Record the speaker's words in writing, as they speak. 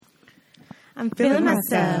I'm feeling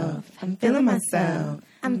myself. I'm feeling myself.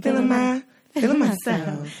 I'm feeling myself.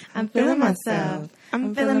 I'm feeling myself.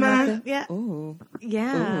 I'm feeling my... Yeah. Ooh.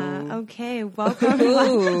 Yeah. Ooh. Okay. Welcome.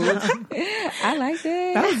 Ooh. I like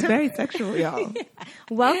that. That was very sexual, y'all.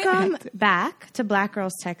 Welcome back to Black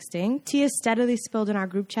Girls Texting. Tea is steadily spilled in our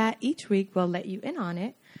group chat. Each week, we'll let you in on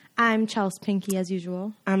it. I'm Chelsea Pinky, as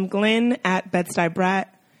usual. I'm Glenn at Bed-Stuy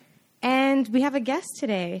Brat. And we have a guest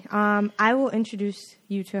today. I will introduce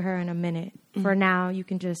you to her in a minute. For now, you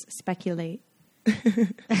can just speculate.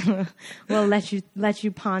 We'll let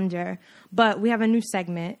you ponder. But we have a new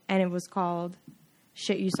segment, and it was called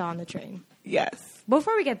Shit You Saw on the Train. Yes.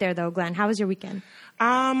 Before we get there, though, Glenn, how was your weekend?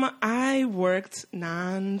 I worked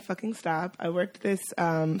non-fucking stop. I worked this,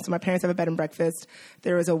 so my parents have a bed and breakfast.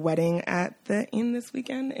 There was a wedding at the inn this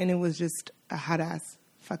weekend, and it was just a hot-ass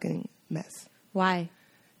fucking mess. Why?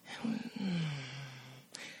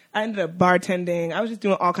 I ended up bartending. I was just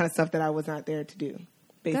doing all kind of stuff that I was not there to do,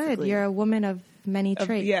 basically. Good. You're a woman of many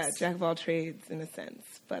trades. Yeah, jack of all trades in a sense.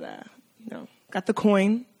 But, got the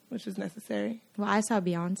coin, which was necessary. Well, I saw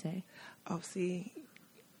Beyonce. Oh, see.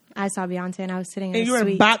 I saw Beyonce, and I was sitting in And a you were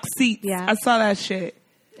suite. in box seats. Yeah. I saw that shit.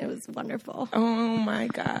 It was wonderful. Oh, my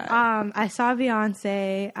God. I saw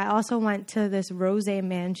Beyonce. I also went to this Rose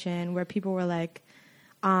Mansion where people were, like,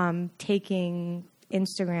 taking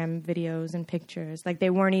Instagram videos and pictures. Like, they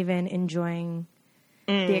weren't even enjoying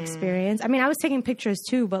the experience. I mean, I was taking pictures,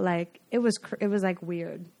 too, but, like, it was like,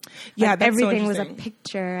 weird. Yeah, like, that's everything so was a interesting.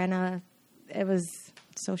 picture, and it was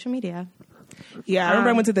social media. Yeah, I remember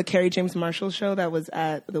I went to the Carrie James Marshall show that was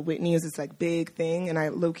at the Whitney. It was this, like, big thing, and I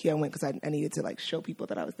went because I needed to, like, show people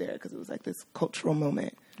that I was there because it was, like, this cultural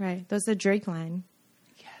moment. Right. That's the Drake line.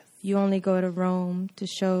 Yes. You only go to Rome to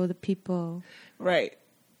show the people. Right.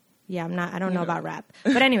 Yeah, I don't know about rap.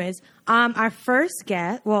 But anyways, our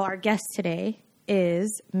guest today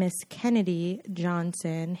is Miss Kennedy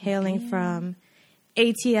Johnson, hailing from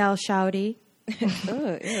ATL Shouty.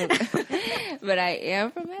 Ooh, ew. But I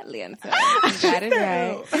am from Atlanta. You got it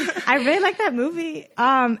right. I really like that movie.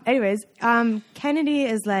 Anyways, Kennedy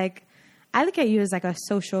is like, I look at you as like a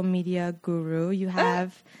social media guru. You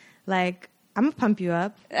have like, I'm going to pump you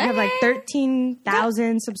up. You have like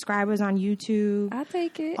 13,000 subscribers on YouTube. I'll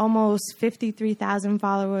take it. Almost 53,000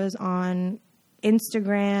 followers on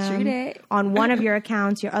Instagram. True that. On one of your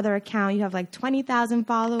accounts, your other account, you have like 20,000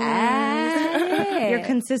 followers. Yeah. You're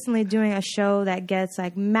consistently doing a show that gets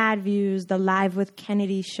like mad views, the Live with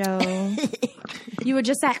Kennedy show. You were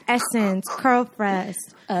just at Essence, Curlfest,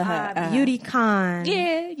 BeautyCon.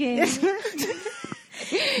 Yeah.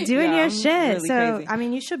 Doing No, your I'm shit. really So, crazy. I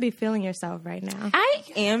mean, you should be feeling yourself right now. I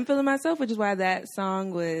am feeling myself, which is why that song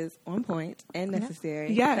was on point and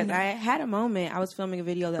necessary. Yeah. Because I had a moment. I was filming a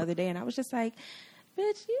video the other day, and I was just like,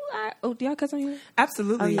 bitch, you are... Oh, do y'all cuss on here?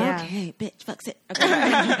 Absolutely. Oh, yeah. Okay, bitch, fuck it.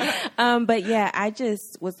 Okay. But yeah, I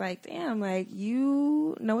just was like, damn, like,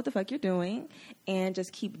 you know what the fuck you're doing, and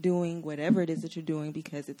just keep doing whatever it is that you're doing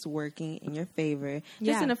because it's working in your favor. Just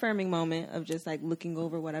Yeah. an affirming moment of just, like, looking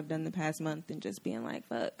over what I've done the past month and just being like,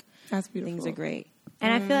 fuck, That's beautiful. things are great.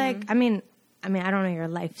 And I feel like, I mean, I don't know your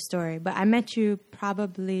life story, but I met you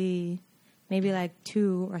probably maybe like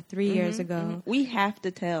 2 or 3 years ago. We have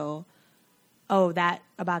to tell. Oh,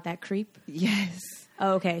 about that creep? Yes.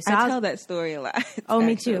 Oh, okay. So I tell that story a lot. Oh,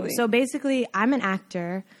 me too. actually. So basically, I'm an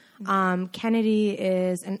actor. Kennedy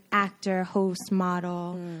is an actor, host,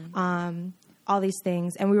 model, all these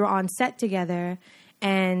things. And we were on set together,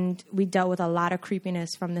 and we dealt with a lot of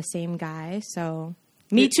creepiness from the same guy. So,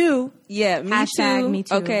 me too. Yeah, me Hashtag too. me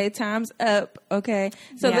too. Okay, time's up. Okay.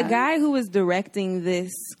 So Yeah. the guy who was directing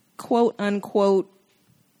this quote unquote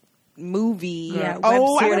movie. Yeah,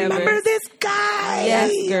 Oh, I whatever. remember this guy.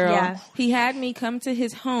 Yes, girl. Yeah. He had me come to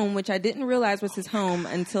his home, which I didn't realize was his home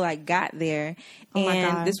until I got there. Oh my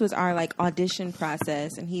And God. this was our like audition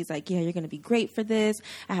process. And he's like, yeah, you're going to be great for this.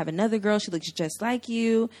 I have another girl. She looks just like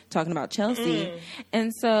you. Talking about Chelsea.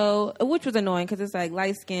 And so, which was annoying because it's like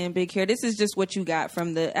light skin, big hair. This is just what you got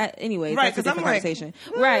from the, anyways, Right, that's a 'cause I'm different like, conversation.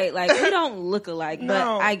 Right. Like, we don't look alike, but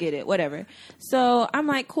No. I get it. Whatever. So I'm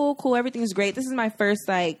like, cool. Everything's great. This is my first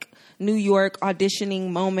like New York auditioning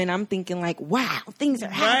moment. I'm thinking like, wow, things are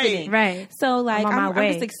happening. Right. So like, I'm on my I'm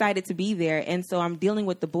way. just excited to be there. And so I'm dealing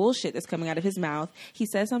with the bullshit that's coming out of his mouth. He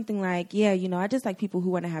says something like, yeah, I just like people who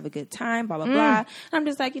want to have a good time, blah, blah, blah. And I'm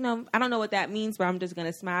just like, I don't know what that means, but I'm just going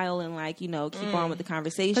to smile and like, keep on with the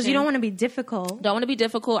conversation. Because you don't want to be difficult. Don't want to be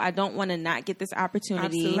difficult. I don't want to not get this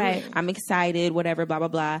opportunity. Absolutely. Right. I'm excited, whatever, blah, blah,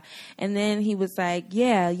 blah. And then he was like,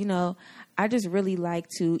 yeah, I just really like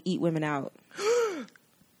to eat women out.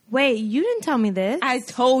 Wait, you didn't tell me this. I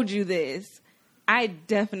told you this. I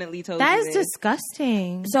definitely told That you is this.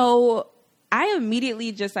 disgusting. So I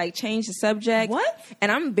immediately just like changed the subject. What?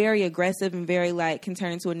 And I'm very aggressive and very like can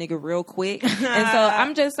turn into a nigga real quick. And so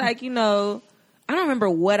I'm just like, I don't remember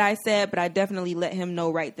what I said, but I definitely let him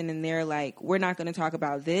know right then and there, like, we're not going to talk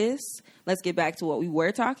about this. Let's get back to what we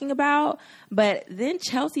were talking about. But then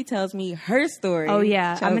Chelsea tells me her story. Oh,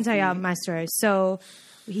 yeah. Chelsea. I'm going to tell y'all my story. So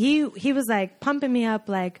he was like pumping me up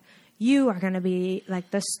like, you are going to be like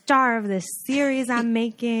the star of this series I'm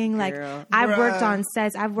making. Like I've worked on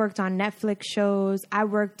sets. I've worked on Netflix shows. I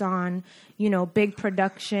worked on, big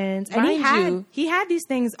productions. And he had these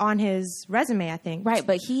things on his resume, I think. Right.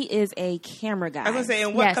 But he is a camera guy. I was going to say,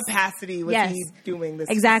 in what capacity was he doing this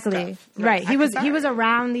Exactly. stuff? Right. He was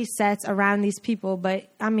around these sets, around these people. But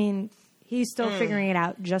I mean, he's still figuring it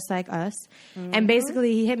out just like us. Mm-hmm. And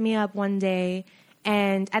basically he hit me up one day.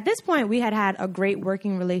 And at this point, we had a great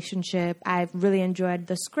working relationship. I really enjoyed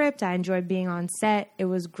the script. I enjoyed being on set. It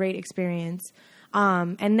was a great experience.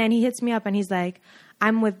 And then he hits me up and he's like,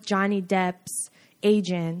 I'm with Johnny Depp's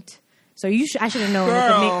agent. So I should have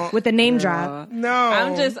known with the name drop. No.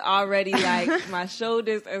 I'm just already like, my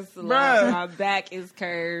shoulders are slumped. My back is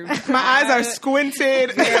curved. My eyes are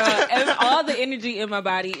squinted. Girl, and all the energy in my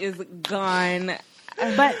body is gone.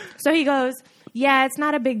 But so he goes, yeah, it's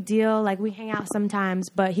not a big deal. Like, we hang out sometimes,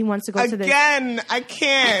 but he wants to go to the... Again, I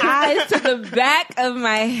can't. Eyes to the back of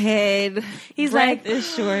my head. He's Breath like... is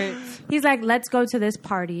short. He's like, let's go to this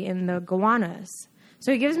party in the Gowanus.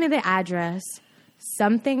 So he gives me the address.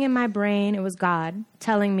 Something in my brain, it was God,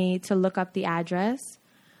 telling me to look up the address.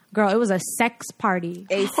 Girl, it was a sex party.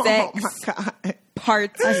 A sex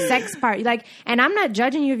party. A sex party. Like, and I'm not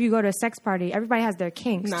judging you if you go to a sex party. Everybody has their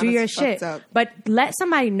kinks. Do your shit. Up. But let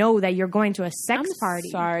somebody know that you're going to a sex party.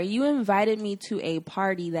 Sorry, you invited me to a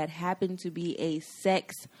party that happened to be a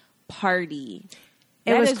sex party.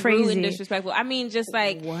 It was crazy. crazy and disrespectful. I mean, just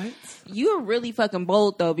like, what? You're really fucking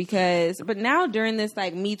bold though, but now during this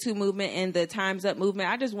like Me Too movement and the Time's Up movement,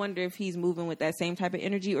 I just wonder if he's moving with that same type of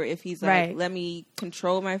energy or if he's like, let me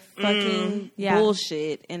control my fucking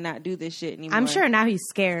bullshit and not do this shit anymore. I'm sure now he's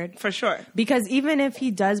scared. For sure. Because even if he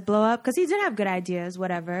does blow up, because he did have good ideas,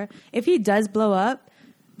 whatever. If he does blow up,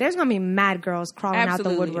 there's going to be mad girls crawling out the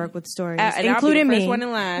woodwork with stories, including me. First one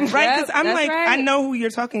in line. Right, because I'm like, right. I know who you're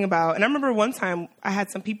talking about. And I remember one time I had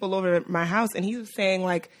some people over at my house and he was saying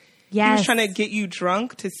like, he was trying to get you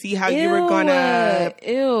drunk to see how you were going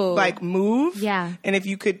to like move. Yeah. And if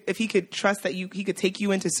he could trust that he could take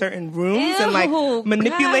you into certain rooms and like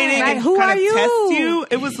manipulate it and who kind are of you? test you.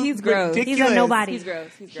 It was He's gross. ridiculous. He's a nobody. He's gross.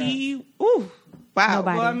 Wow.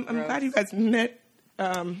 Nobody. Well, I'm glad you guys met.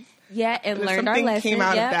 Yeah, and learned our something lesson. Came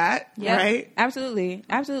out of that, right? Absolutely.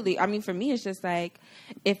 I mean, for me, it's just like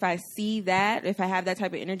if I see that, if I have that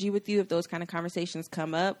type of energy with you, if those kind of conversations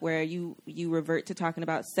come up where you revert to talking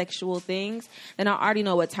about sexual things, then I already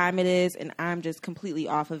know what time it is, and I'm just completely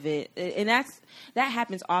off of it. And that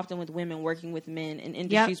happens often with women working with men in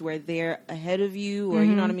industries where they're ahead of you, or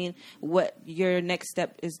you know what I mean. What your next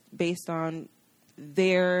step is based on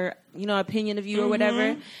their opinion of you or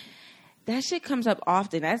whatever. That shit comes up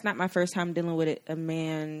often. That's not my first time dealing with it. A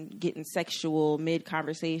man getting sexual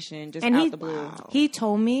mid-conversation just out the blue. He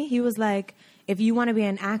told me, he was like, if you want to be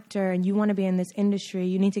an actor and you want to be in this industry,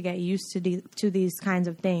 you need to get used to these kinds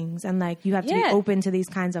of things. And, like, you have to be open to these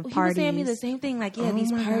kinds of parties. He was saying me the same thing. Like,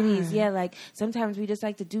 these parties. God. Yeah, like, sometimes we just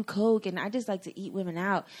like to do coke and I just like to eat women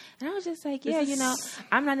out. And I was just like,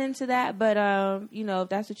 I'm not into that. But, if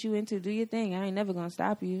that's what you into, do your thing. I ain't never going to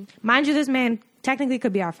stop you. Mind you, this man technically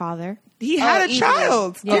could be our father. He had a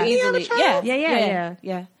child. Yeah, he had a child?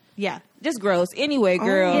 Yeah. Just gross. Anyway,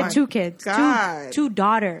 girl. He had 2 kids. God. Two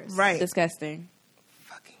daughters. Right. Disgusting.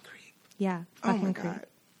 Fucking creep. Yeah. Fucking creep. God.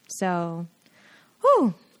 So,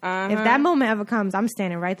 whew. If that moment ever comes, I'm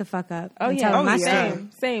standing right the fuck up. Oh, yeah.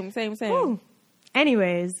 Same. Whew.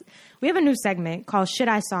 Anyways, we have a new segment called Shit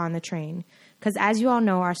I Saw on the Train. Because as you all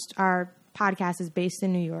know, our podcast is based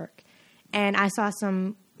in New York. And I saw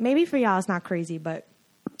some, maybe for y'all it's not crazy, but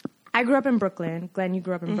I grew up in Brooklyn. Glenn, you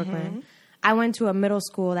grew up in Brooklyn. I went to a middle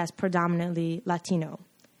school that's predominantly Latino.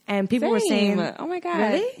 And people were saying... Oh, my God.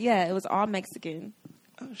 Really? Yeah, it was all Mexican.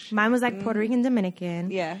 Mine was like Puerto Rican, Dominican.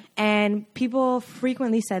 Yeah. And people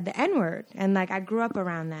frequently said the N-word. And like I grew up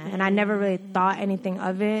around that. And I never really thought anything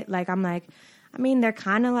of it. Like I'm like, I mean, they're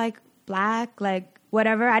kind of like black, like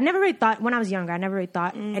whatever. I never really thought, when I was younger, I never really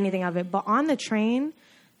thought anything of it. But on the train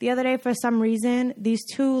the other day, for some reason, these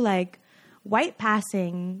 2 like white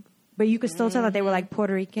passing... But you could still tell that they were like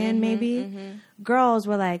Puerto Rican, maybe. Girls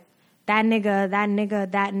were like, that nigga, that nigga,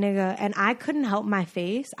 that nigga. And I couldn't help my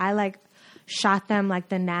face. I like shot them like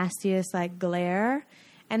the nastiest like glare.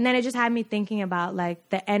 And then it just had me thinking about like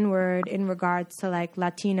the N-word in regards to like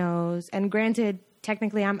Latinos. And granted,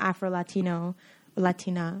 technically I'm Afro-Latino,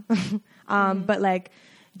 Latina. But like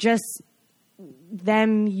just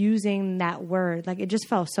them using that word, like it just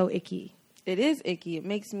felt so icky. It is icky. It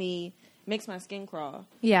makes my skin crawl.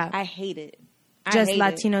 Yeah. I hate it. Just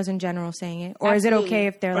Latinos in general saying it? Or Absolutely. is it okay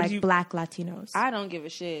if they're like black Latinos? I don't give a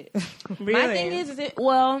shit. Really? My thing is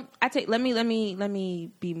let me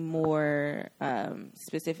be more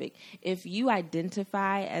specific. If you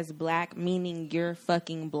identify as black, meaning you're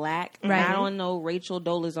fucking black, Right. I don't know Rachel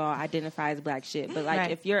Dolezal identifies black shit, but like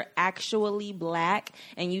Right. if you're actually black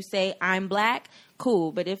and you say I'm black,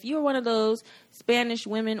 cool. But if you're one of those Spanish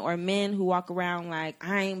women or men who walk around like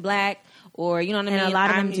I ain't black, or you know what I And mean, a lot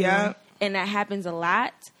of them do. Yeah. and that happens a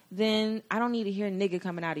lot, then I don't need to hear nigga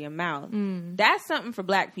coming out of your mouth. That's something for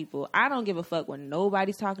black people. I don't give a fuck what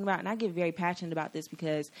nobody's talking about. And I get very passionate about this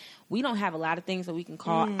because we don't have a lot of things that we can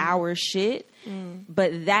call our shit.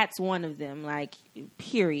 But that's one of them, like,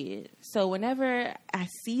 period. So whenever I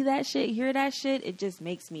see that shit, hear that shit, it just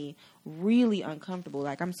makes me really uncomfortable.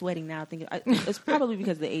 Like, I'm sweating now thinking, it's probably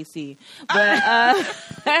because of the AC. But,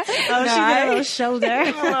 She did a little shoulder.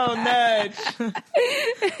 Oh, nudge.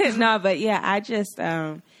 no, but yeah, I just,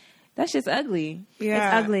 that shit's ugly.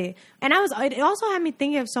 Yeah. It's ugly. And it also had me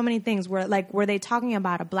thinking of so many things where, like, were they talking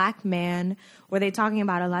about a black man? Were they talking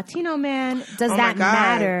about a Latino man? Does Oh that my God.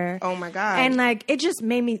 matter? Oh my God. And, like, it just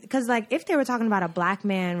made me, because, like, if they were talking about a black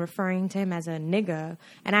man referring to him as a nigga,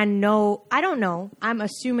 and I don't know, I'm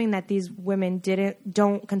assuming that these women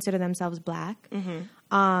don't consider themselves black,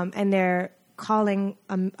 and they're calling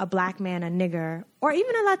a black man a nigger, or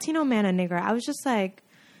even a Latino man a nigger. I was just like,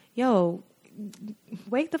 yo,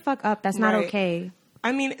 wake the fuck up. That's not Right. okay.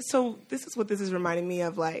 I mean, so this is reminding me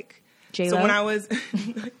of like, J-Lo? so when I was,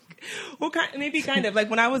 well, maybe kind of like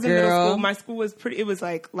when I was in middle Girl. school, my school was it was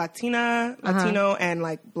like Latino, and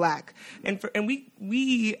like black. And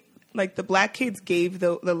we like the black kids gave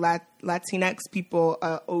the Latinx people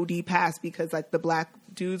a OD pass because like the black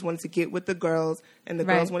dudes wanted to get with the girls and the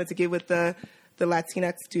girls Right. wanted to get with the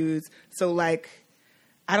Latinx dudes. So like,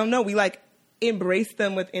 I don't know, we like embrace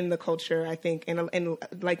them within the culture, I think, and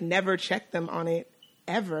like never check them on it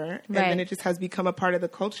ever. And Right. then it just has become a part of the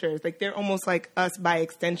culture. It's like they're almost like us by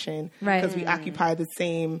extension Right. because we occupy the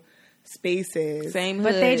same spaces. Same hood.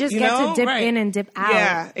 But they just You get know? to dip Right. in and dip out.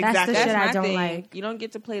 Yeah, That's exactly. the shit That's I my don't thing. like. You don't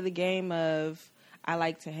get to play the game of I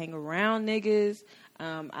like to hang around niggas.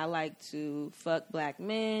 I like to fuck black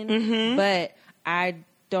men, but I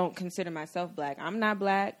don't consider myself black. I'm not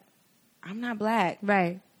black.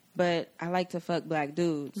 Right. But I like to fuck black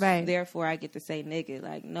dudes. Right. Therefore, I get to say nigga.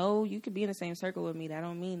 Like, no, you could be in the same circle with me. That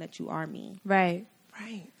don't mean that you are me. Right.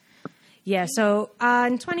 Right. Yeah. So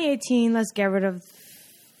in 2018, let's get rid of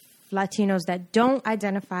Latinos that don't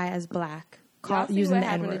identify as black. Y'all see Using what the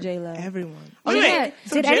happened N-word. to J-Lo? Everyone. Oh, Yeah. wait.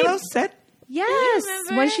 So Did J-Lo any- said Yes,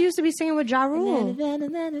 remember? when she used to be singing with Ja Rule. No.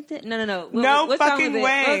 No What song fucking was it?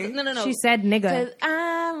 way. No. She said nigga. Cause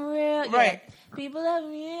I'm real. Right. Yeah. People love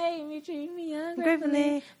me, hate me, treat me Ungratefully.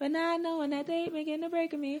 ungratefully. But not knowing that they making a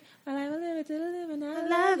break of me. My life, I live it to the living. I love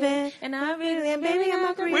love it. it. And I really am, Baby, baby, I'm I'm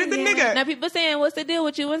a a Where's the Korean. nigga? Now people saying, what's the deal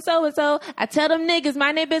with you and so? I tell them niggas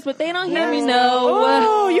my name biz, but they don't hear me, no.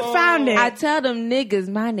 Oh, you found it. I tell them niggas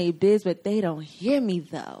my name biz, but they don't hear me,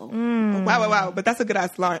 though. Wow. But that's a good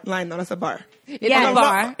ass line, though. That's a bar. It's Yeah. a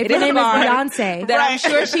bar. If It her is a name is bar Beyonce. that I'm Right.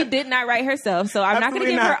 sure she did not write herself, so I'm not going to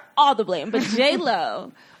Absolutely give her not. all the blame. But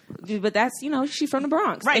J-Lo, but that's, she's from the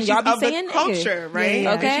Bronx. Right, And she's y'all be of saying the nigga. culture, right?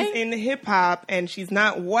 Yeah. And Okay. she's in hip hop, and she's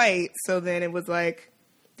not white. So then it was like,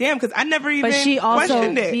 damn, because I never even But she also,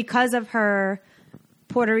 questioned it. because of her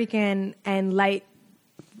Puerto Rican and light,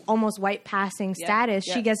 almost white passing Yeah, status,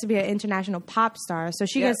 yeah. she gets to be an international pop star. So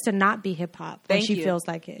she Yeah. gets to not be hip hop when Thank she you. feels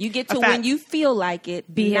like it. You get A to fact. when you feel like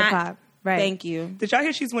it. Be not- hip-hop. Right. Thank you. Did y'all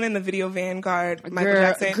hear she's winning the video Vanguard, Michael Girl,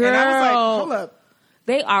 Jackson? And I was like, girl. hold up.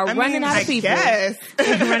 They are I running mean, out I of people. guess.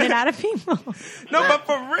 running out of people. No, but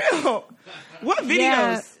for real. What videos?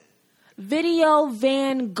 Yeah. Video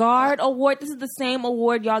Vanguard Award. This is the same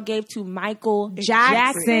award y'all gave to Michael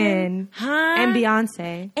Jackson Huh? and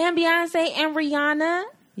Beyonce. And Beyonce and Rihanna.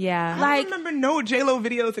 Yeah. I Like- don't remember no J-Lo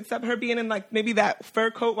videos except her being in like maybe that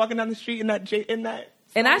fur coat walking down the street in that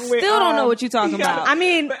And I song with, still don't know what you're talking about. I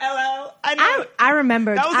mean, but LL. I know. I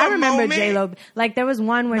remember That was a moment. J-Lo. Like there was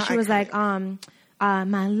one where Not she was like,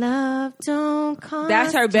 my love don't cost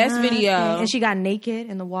That's her best nothing. video. And she got naked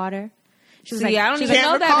in the water. She was See, like, I don't she even was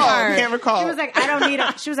know like, that part. Can't recall. She was like, I don't need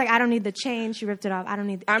it. She was like, I don't need the chain. She ripped it off. I don't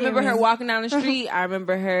need the I remember her earrings. walking down the street. I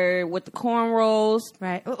remember her with the cornrows.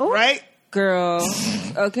 Right. Ooh. right? Girl,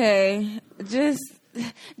 okay. Just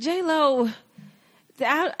J-Lo.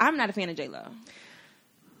 I'm not a fan of J-Lo.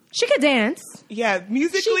 She could dance. Yeah,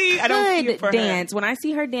 musically, I don't see it for dance. her. When I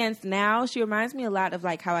see her dance now, she reminds me a lot of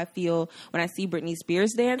like how I feel when I see Britney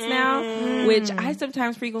Spears dance now, which I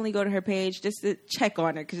sometimes frequently go to her page just to check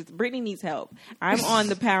on her because Britney needs help. I'm on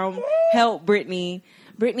the pound help Britney.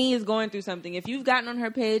 Britney is going through something. If you've gotten on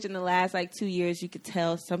her page in the last like 2 years, you could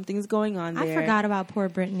tell something's going on there. I forgot about poor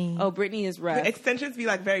Britney. Oh, Britney is rough. The extensions be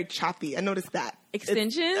like very choppy. I noticed that.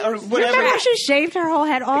 Extensions? Or whatever. Remember how she shaved her whole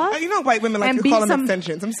head off? You know white women like And to beat call them some-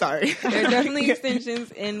 extensions. I'm sorry. There are definitely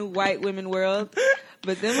extensions in white women world,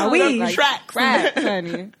 but them Are hoes we? are like Tracks. cracks,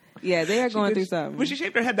 honey. Yeah, they are going through something. When she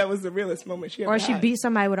shaved her head, that was the realest moment she ever Or she had. beat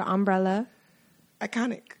somebody with an umbrella.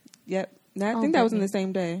 Iconic. Yep. I think that was in the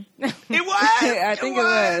same day. It was. I think it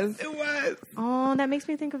was. It was. Oh, that makes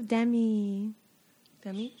me think of Demi.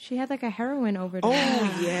 Demi? She had like a heroin overdose.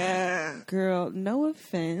 Oh, yeah. Girl, no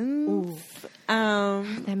offense.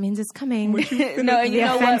 That means it's coming. No, and The you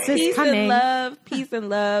know what? offense is coming. Peace and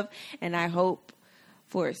love, and I hope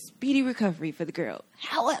for a speedy recovery for the girl.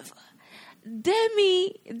 However,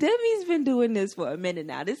 Demi's been doing this for a minute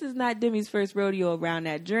now. This is not Demi's first rodeo around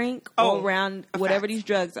that drink or around whatever these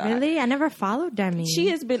drugs are. Really? I never followed Demi. She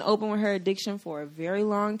has been open with her addiction for a very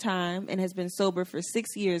long time and has been sober for 6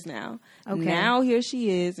 years now. Okay. Now here she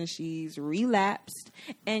is and she's relapsed.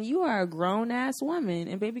 And you are a grown ass woman.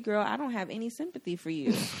 And baby girl, I don't have any sympathy for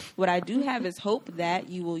you. What I do have is hope that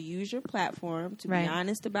you will use your platform to Right. be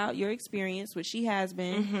honest about your experience, which she has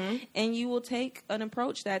been, and you will take an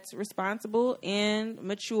approach that's responsible and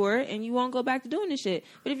mature, and you won't go back to doing this shit.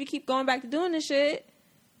 But if you keep going back to doing this shit,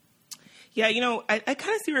 Yeah, you know, I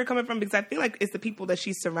kind of see where you're coming from because I feel like it's the people that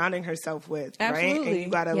she's surrounding herself with, right? Absolutely. And you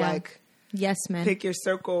got to, Yeah. like, yes, man. pick your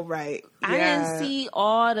circle right. I Yeah. didn't see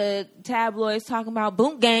all the tabloids talking about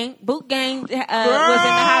Boot Gang. Boot Gang was in the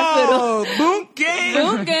hospital. Boot gang.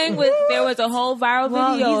 Boot Gang was. There was a whole viral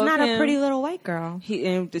Well, video. he's not of a him. pretty little white girl. She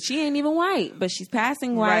ain't even white, but she's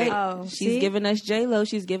passing white. Right. Oh, she's see? giving us J-Lo.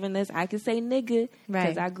 She's giving us I can say nigga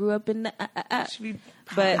because Right. I grew up in the. Should be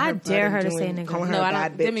But I dare her to doing- say nigga. calling her No, a I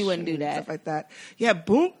bad don't- Demi bitch wouldn't do and that. Stuff like that. Yeah,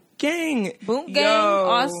 Boot gang. Boot Gang Yo.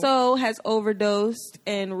 also has overdosed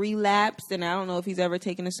and relapsed, and I don't know if he's ever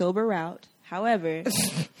taken a sober route. However,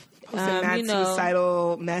 Posting mad you know,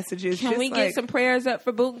 suicidal messages. can just we like, get some prayers up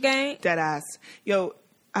for Boot Gang? dead ass? Yo,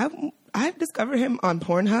 I discovered him on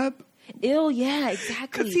Pornhub Ew, yeah, exactly.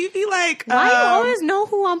 because he'd be like, Why you always know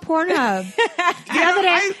who on Pornhub? The other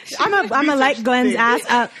day, I'm a like Glenn's ass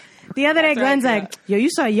up. The other day, Glenn's like, "Yo, you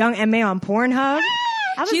saw Young M.A. on Pornhub?"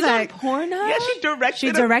 I was She's like, on Pornhub? Yeah,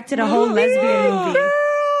 she directed a whole lesbian movie.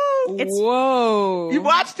 Girl. Whoa. You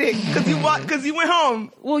watched it because you went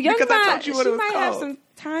home. Well, Young because I Ma, told you what she it was might have called. some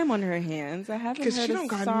time on her hands. I haven't Because heard she a don't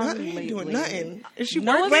got song nothing. She lately. ain't doing nothing. Is she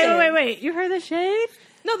No, working? Wait! You heard the shade?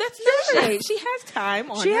 No, that's not shade. She has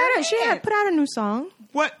time on She her had hands. put out a new song.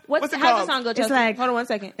 What's it How's called? the song go, Chelsea? like- Hold on 1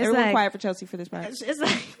 second. it's Everyone like- quiet for Chelsea for this part.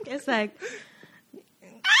 It's like,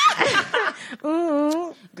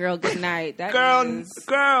 ooh. Girl, good night. That Girl, is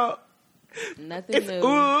girl. nothing It's new.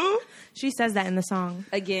 ooh. She says that in the song.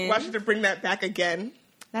 Again. Why should they bring that back again?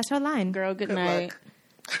 That's her line. Girl, good Good night. luck.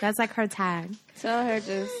 That's like her tag. Tell her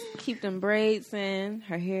just keep them braids in.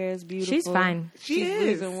 Her hair is beautiful. She's fine. She She's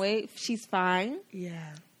is. losing weight. She's fine. Yeah.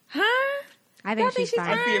 Huh? I Y'all think think she's she's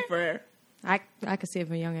fine. I see it for her. I could see it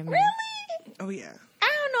for Young and Me. Really? Oh, yeah. I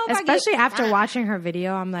don't know if Especially I get after watching her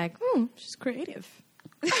video, I'm like, she's creative.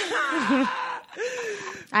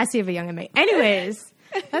 I see it for Young and May. Anyways,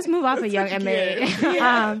 let's move off of Young and May.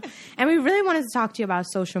 And we really wanted to talk to you about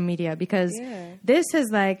social media because this is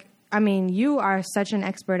like, I mean, you are such an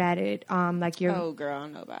expert at it. Like you're. Oh, girl, I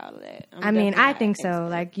don't know about that. I mean, I think so.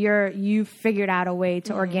 Like you figured out a way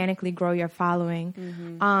to organically grow your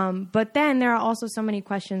following. But then there are also so many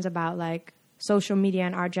questions about like social media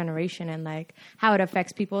in our generation and like how it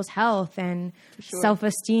affects people's health and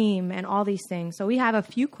self-esteem and all these things. So we have a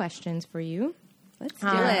few questions for you. Let's do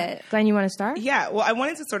it. Glenn, you want to start? Yeah, well, I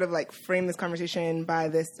wanted to sort of like frame this conversation by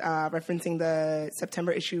this referencing the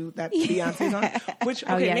September issue that Beyonce's on. Which,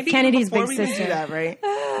 okay, yeah, maybe Kennedy's before big we do sister. that, right?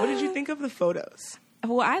 What did you think of the photos?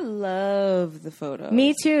 Well, I love the photos.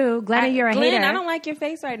 Me too. Glenn, you're a Glenn, hater. I don't like your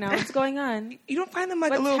face right now. What's going on? You don't find them like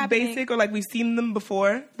What's a little happening? basic or like we've seen them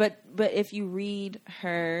before? But if you read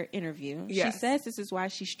her interview, Yes. she says this is why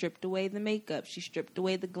she stripped away the makeup. She stripped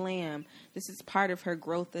away the glam. This is part of her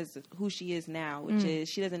growth as who she is now, which is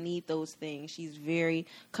she doesn't need those things. She's very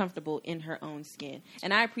comfortable in her own skin.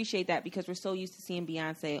 And I appreciate that because we're so used to seeing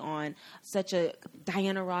Beyonce on such a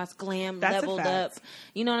Diana Ross glam That's a leveled fact. up.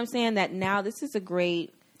 You know what I'm saying? That now this is a great...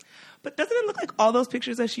 But doesn't it look like all those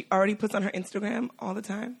pictures that she already puts on her Instagram all the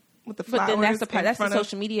time? with the flowers. But then that's the part. in That's the front of-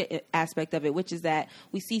 social media aspect of it, which is that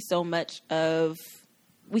we see so much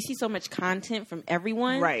content from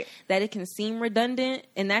everyone, Right. that it can seem redundant,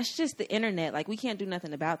 and that's just the internet. Like, we can't do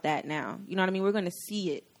nothing about that now. You know what I mean? We're going to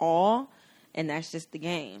see it all, and that's just the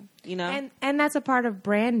game. You know, And that's a part of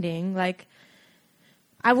branding. Like,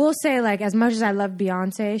 I will say, like, as much as I love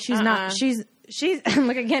Beyonce, she's not. She's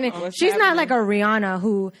look again. what's She's not happening? like a Rihanna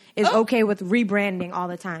who is okay with rebranding all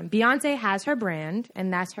the time. Beyonce has her brand,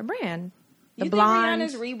 and that's her brand. The you blonde.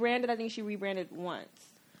 think Rihanna's rebranded? I think she rebranded once.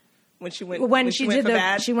 when she went When she went did for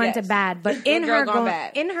bad. she went Yes. to bad. But Good in girl her gone going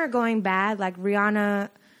bad. in her going bad, like Rihanna,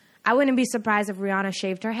 I wouldn't be surprised if Rihanna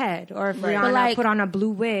shaved her head or if Right. Rihanna But, like, put on a blue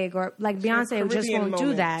wig or like Beyonce just Caribbean won't do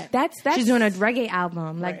moment. that. That's She's doing a reggae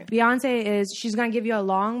album. Like Right. Beyonce is, she's gonna give you a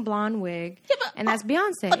long blonde wig, and that's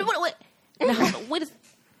Beyonce. Wait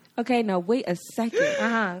okay, no, wait a second.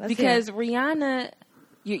 Let's Because Rihanna,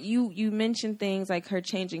 you mentioned things like her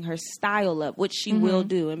changing her style up, which she will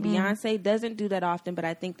do, and Beyonce doesn't do that often. But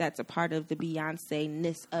I think that's a part of the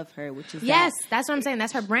Beyonce-ness of her, which is Yes, that. that's what I'm saying.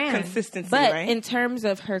 That's her brand. Consistency, But right? in terms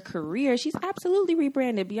of her career, she's absolutely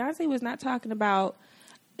rebranded. Beyonce was not talking about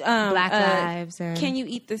Black lives and can you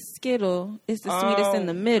eat the Skittle? It's the sweetest in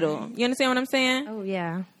the middle. You understand what I'm saying? oh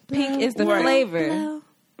yeah, Pink is the Right. flavor.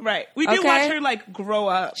 Right. We did Okay. watch her like grow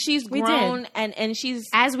up. She's We grown and she's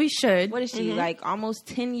as we should. what is she like almost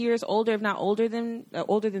 10 years older, if not older than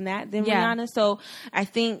that than Yeah. Rihanna. So I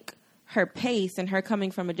think her pace and her coming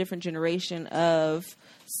from a different generation of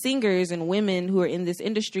singers and women who are in this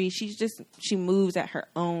industry, she moves at her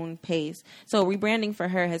own pace. So rebranding for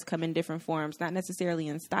her has come in different forms, not necessarily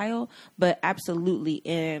in style, but absolutely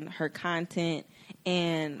in her content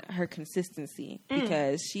and her consistency,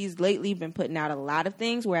 because she's lately been putting out a lot of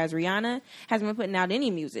things, whereas Rihanna hasn't been putting out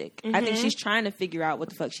any music. I think she's trying to figure out what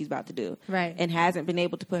the fuck she's about to do. Right. And hasn't been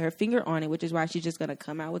able to put her finger on it, which is why she's just going to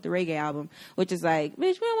come out with the reggae album, which is like, bitch,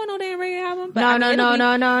 we don't want no damn reggae album. But No, I mean, no, it'll no, be-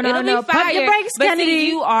 no, no, it'll no. be Pump your fire. brakes, But see, Kennedy.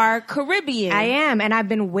 you are Caribbean. I am, and I've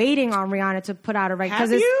been waiting on Rihanna to put out a record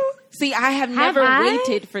Have you? See, I have never I?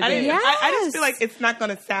 waited for I, this. didn't, I Yes. just feel like it's not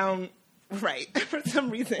going to sound right for some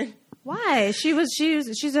reason. Why? She's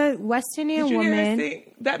a West Indian Did you hear her woman.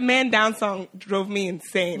 sing? That Man Down song drove me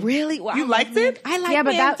insane. Really? Well, You I liked love it? I like Yeah,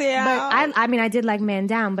 but Man but Down. I mean, I did like Man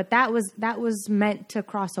Down, but that was meant to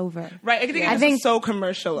cross over. Right. I think I it think- was so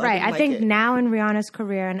commercial. Right. didn't I like think it. now in Rihanna's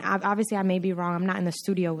career, and obviously I may be wrong. I'm not in the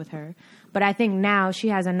studio with her, but I think now she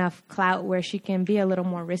has enough clout where she can be a little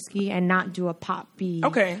more risky and not do a pop beat,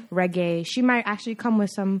 Okay. reggae. She might actually come with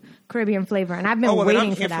some Caribbean flavor, and I've been Oh, well, then I'm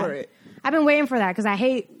waiting here for that. for it. I've been waiting for that because I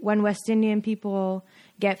hate when West Indian people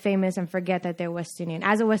get famous and forget that they're West Indian.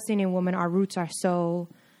 As a West Indian woman, our roots are so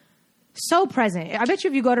present. I bet you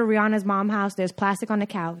if you go to Rihanna's mom house, there's plastic on the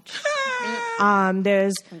couch.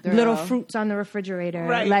 There's little fruits on the refrigerator.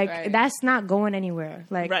 Right. Right. That's not going anywhere.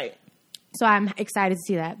 Like, Right. so I'm excited to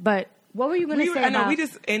see that. But what were you going to say I know about? we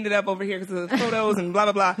just ended up over here because of the photos and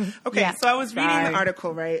blah blah blah. Okay, Yeah. so I was reading Sorry. the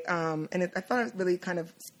article, right, and I thought it really kind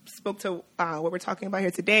of spoke to what we're talking about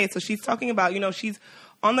here today. So she's talking about, she's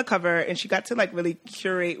on the cover and she got to like really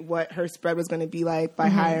curate what her spread was going to be like by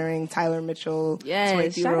hiring Tyler Mitchell, Yes,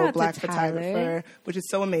 23 shout year out old to black Tyler. photographer, which is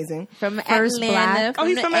so amazing. From First Atlanta. Black. Oh,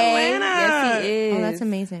 he's the from A. Atlanta. Yes, he is. Oh, that's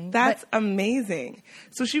amazing. That's amazing.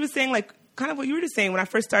 So she was saying, like, kind of what you were just saying. When I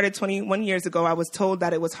first started 21 years ago, I was told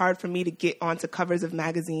that it was hard for me to get onto covers of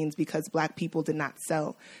magazines because black people did not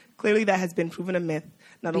sell. Clearly, that has been proven a myth.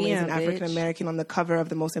 Not only is an Damn, bitch. African American on the cover of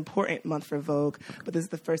the most important month for Vogue, but this is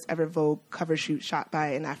the first ever Vogue cover shoot shot by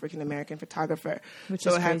an African American photographer. Which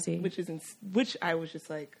So is it has- crazy. which I was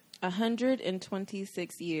just like,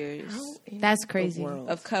 126 years That's crazy. world?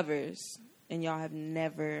 of covers, and y'all have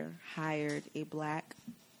never hired a black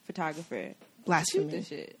photographer. Shoot Blasphemy. this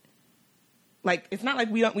shit. Like, it's not like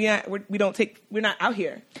we're not out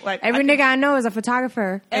here. Like Every nigga I know is a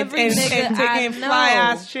photographer. Every and nigga I taking know. fly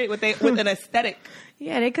ass shit with an aesthetic.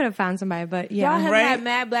 Yeah, they could have found somebody, but yeah. Y'all have Right? had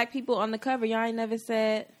mad black people on the cover. Y'all ain't never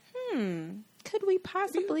said, could we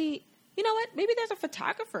possibly, you know what? Maybe there's a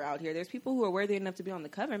photographer out here. There's people who are worthy enough to be on the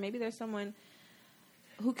cover. Maybe there's someone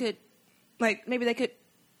who could, Like, maybe they could,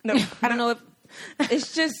 no, I don't know if,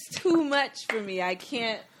 it's just too much for me. I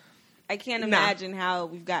can't imagine how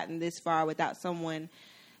we've gotten this far without someone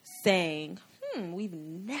saying, we've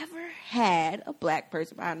never had a black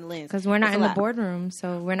person behind the lens. Because we're not It's a in the lot. boardroom,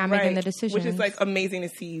 so we're not making the decisions. Which is like amazing to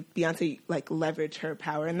see Beyonce like leverage her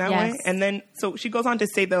power in that Yes. way. And then so she goes on to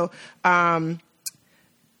say though,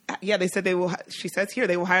 Yeah, they said they will. She says here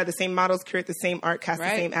they will hire the same models, curate the same art, cast the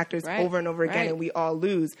same actors over and over again, and we all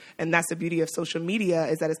lose. And that's the beauty of social media,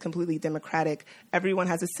 is that it's completely democratic. Everyone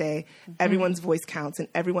has a say, everyone's voice counts, and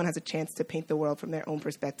everyone has a chance to paint the world from their own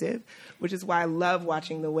perspective. Which is why I love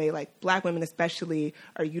watching the way like Black women, especially,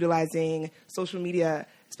 are utilizing social media,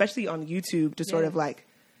 especially on YouTube, to sort of like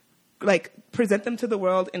present them to the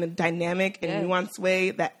world in a dynamic and nuanced way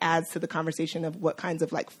that adds to the conversation of what kinds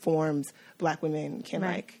of like forms Black women can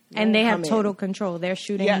like. And they have total control. They're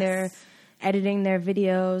shooting they're editing their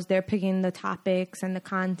videos, they're picking the topics and the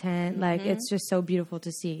content. Like, it's just so beautiful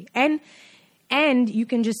to see. And you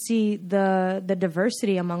can just see the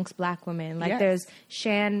diversity amongst Black women. Like there's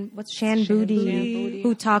Shan Booty,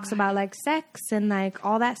 who talks about like sex and like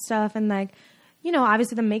all that stuff, and like, you know,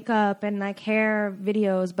 obviously the makeup and like hair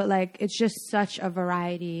videos, but like it's just such a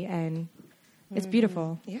variety, and it's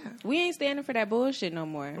beautiful. Yeah. We ain't standing for that bullshit no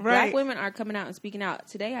more. Right. Black women are coming out and speaking out.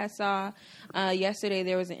 Today I saw, yesterday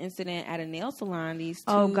there was an incident at a nail salon. These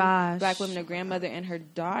two Black women, a grandmother and her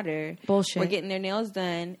daughter, were getting their nails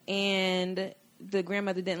done, and the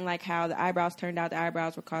grandmother didn't like how the eyebrows turned out. The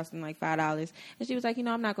eyebrows were costing like $5. And she was like, you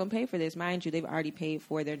know, I'm not going to pay for this. Mind you, they've already paid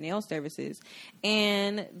for their nail services.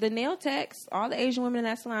 And the nail techs, all the Asian women in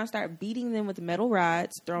that salon, start beating them with metal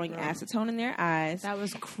rods, throwing acetone in their eyes. That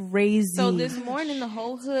was crazy. So this morning, the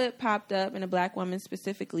whole hood popped up, and a Black woman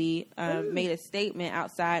specifically made a statement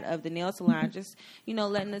outside of the nail salon, just, you know,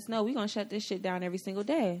 letting us know we're going to shut this shit down every single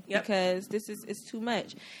day because it's too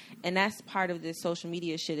much. And that's part of this social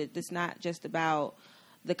media shit. It's not just about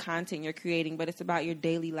the content you're creating, but it's about your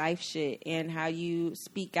daily life shit and how you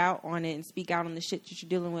speak out on it and speak out on the shit that you're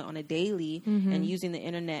dealing with on a daily, and using the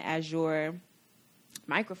internet as your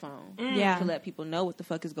microphone to let people know what the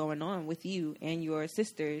fuck is going on with you and your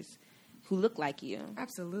sisters who look like you.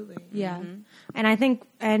 Absolutely. Yeah. And I think,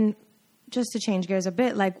 and just to change gears a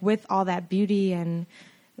bit, like with all that beauty and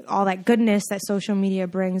all that goodness that social media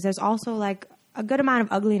brings, there's also like a good amount of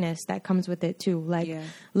ugliness that comes with it too. Like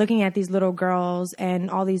looking at these little girls and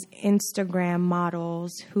all these Instagram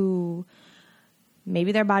models who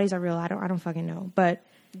maybe their bodies are real. I don't fucking know. But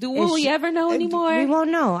will we ever know anymore? We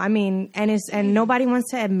won't know. I mean, and nobody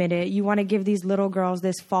wants to admit it. You want to give these little girls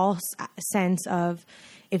this false sense of,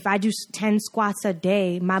 if I do 10 squats a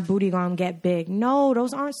day, my booty gonna get big. No,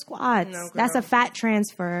 those aren't squats. No, that's a fat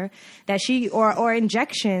transfer that or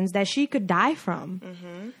injections that she could die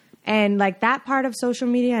from. And like that part of social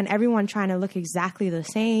media and everyone trying to look exactly the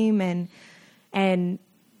same, and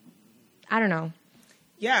I don't know.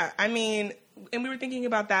 Yeah, I mean, and we were thinking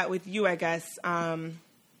about that with you, I guess.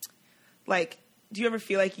 Like, do you ever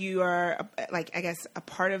feel like you are, like, I guess, a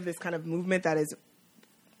part of this kind of movement that is,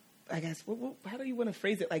 I guess, how do you want to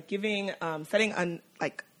phrase it? Like giving, setting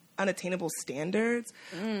unattainable standards?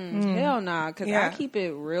 Hell nah, because I keep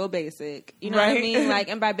it real basic. You know what I mean? Like,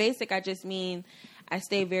 and by basic, I just mean I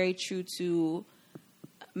stay very true to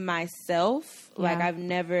myself. Like, I've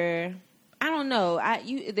never, I don't know.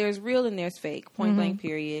 There's real and there's fake, point blank,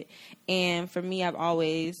 period. And for me, I've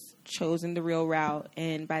always chosen the real route.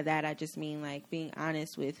 And by that, I just mean like being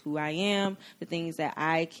honest with who I am, the things that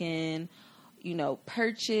I can, you know,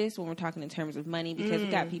 purchase when we're talking in terms of money, because we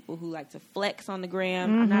got people who like to flex on the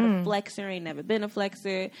gram. I'm not a flexer, ain't never been a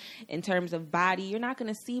flexer. In terms of body, you're not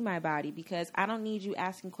going to see my body because I don't need you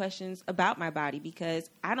asking questions about my body, because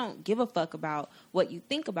I don't give a fuck about what you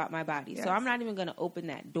think about my body. So I'm not even going to open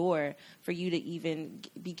that door for you to even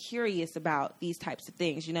be curious about these types of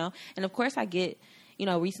things, you know? And of course I get, you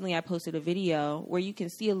know, recently I posted a video where you can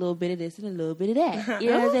see a little bit of this and a little bit of that. You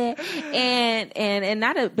know what I'm saying? And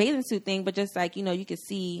not a bathing suit thing, but just like, you know, you can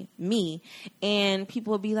see me. And people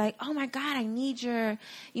will be like, oh my God, I need your,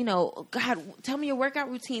 you know, God, tell me your workout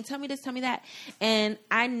routine. Tell me this, tell me that. And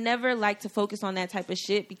I never like to focus on that type of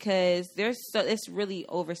shit because it's really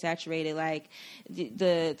oversaturated. Like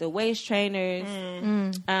the waist trainers,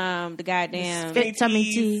 the goddamn Fit tummy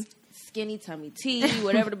tea. Skinny tummy tea,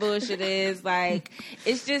 whatever the bullshit is, like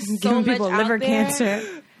it's just so much people out liver there.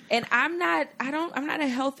 cancer. And I'm not a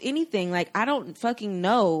health anything. Like I don't fucking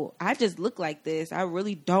know. I just look like this. I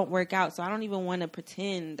really don't work out, so I don't even want to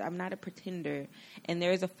pretend. I'm not a pretender, and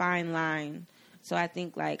there's a fine line. So I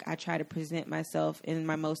think like I try to present myself in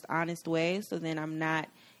my most honest way, so then I'm not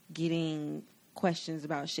getting questions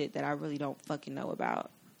about shit that I really don't fucking know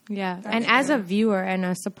about. Yeah. And as a viewer and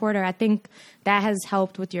a supporter, I think that has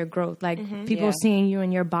helped with your growth. Like people seeing you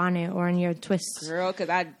in your bonnet or in your twists. Girl, because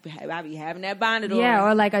I be having that bonnet on. Yeah,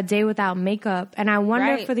 or like a day without makeup. And I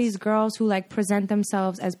wonder for these girls who like present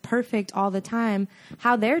themselves as perfect all the time,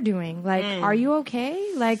 how they're doing. Like, are you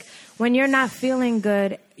okay? Like when you're not feeling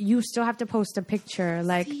good, you still have to post a picture.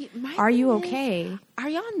 Like, See, my are you thing is, okay? Are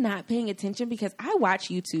y'all not paying attention? Because I watch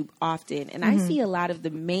YouTube often, and I see a lot of the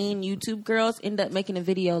main YouTube girls end up making a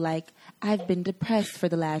video like, I've been depressed for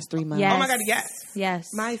the last 3 months. Yes. Oh my God, yes. Yes.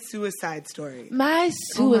 My suicide story. My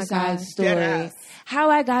suicide God. story. Deadass. How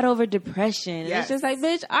I got over depression. And Yes. it's just like,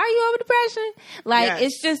 bitch, are you over depression? Like,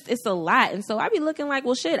 Yes. it's a lot. And so I be looking like,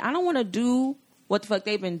 well, shit, I don't want to do what the fuck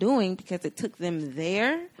they've been doing because it took them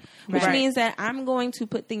there. Which Right. means that I'm going to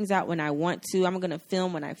put things out when I want to. I'm going to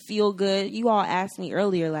film when I feel good. You all asked me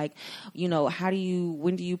earlier, like, you know,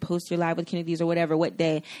 when do you post your live with Kennedy's or whatever, what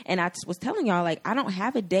day? And I was telling y'all, like, I don't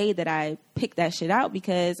have a day that I pick that shit out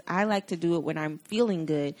because I like to do it when I'm feeling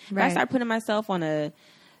good. If I Right. start putting myself on a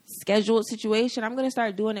scheduled situation, I'm going to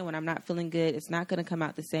start doing it when I'm not feeling good. It's not going to come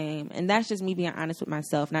out the same. And that's just me being honest with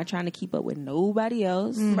myself, not trying to keep up with nobody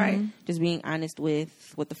else. Right. Just being honest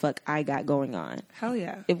with what the fuck I got going on. Hell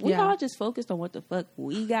yeah. If we Yeah. all just focused on what the fuck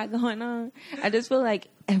we got going on, I just feel like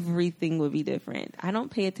everything would be different. I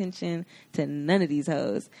don't pay attention to none of these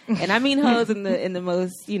hoes. And I mean hoes in the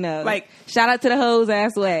most, you know, Like- shout out to the hoes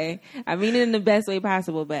ass way. I mean it in the best way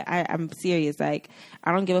possible, but I'm serious. Like,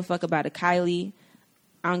 I don't give a fuck about a Kylie.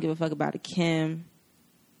 I don't give a fuck about a Kim.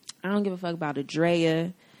 I don't give a fuck about a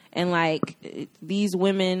Drea. And like these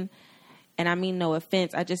women, and I mean no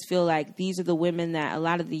offense, I just feel like these are the women that a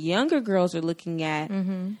lot of the younger girls are looking at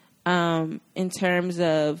in terms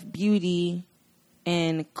of beauty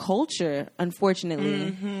and culture,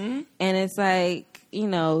 unfortunately. And it's like, you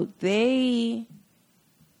know, they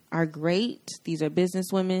are great. These are business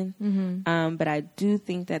women. But I do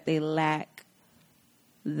think that they lack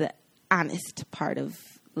the honest part of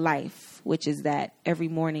life, which is that every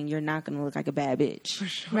morning you're not going to look like a bad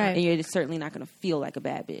bitch. Right. And you're certainly not going to feel like a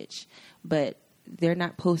bad bitch. But they're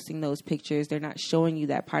not posting those pictures. They're not showing you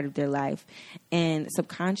that part of their life. And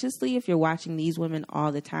subconsciously, if you're watching these women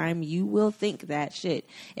all the time, you will think that, shit,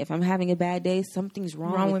 if I'm having a bad day, something's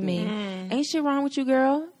wrong with me. Ain't shit wrong with you,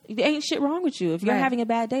 girl. Ain't shit wrong with you. If you're Right. having a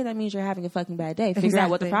bad day, that means you're having a fucking bad day. Figure out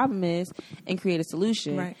what the Exactly. problem is and create a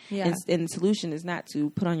solution. Right. Yeah. And the solution is not to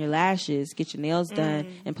put on your lashes, get your nails done,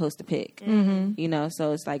 and post a pic. You know,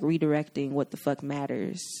 so it's like redirecting what the fuck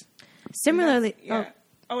matters. Similarly, Yeah.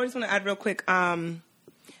 Oh, I just want to add real quick.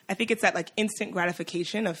 I think it's that like instant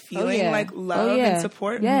gratification of feeling yeah. like love Oh, yeah. and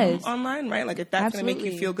support Yes. online, right? Like if that's going to make you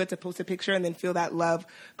Absolutely. feel good to post a picture and then feel that love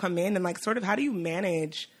come in, and like sort of how do you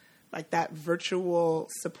manage like that virtual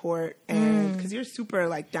support? And because you're super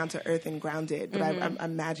like down to earth and grounded, but I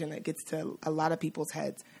imagine it gets to a lot of people's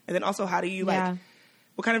heads. And then also, how do you like? Yeah.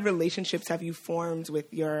 What kind of relationships have you formed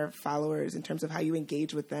with your followers in terms of how you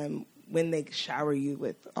engage with them when they shower you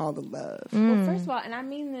with all the love? Well, first of all, and I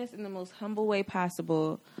mean this in the most humble way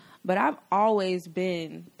possible, but I've always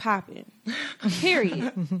been popping.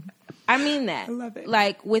 Period. I mean that. I love it.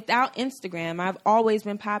 Like, without Instagram, I've always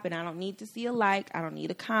been popping. I don't need to see a like. I don't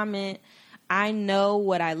need a comment. I know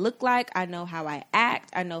what I look like. I know how I act.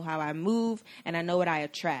 I know how I move. And I know what I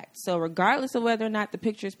attract. So regardless of whether or not the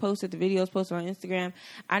picture is posted, the video is posted on Instagram,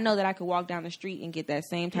 I know that I could walk down the street and get that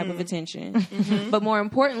same type of attention. But more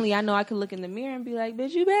importantly, I know I could look in the mirror and be like,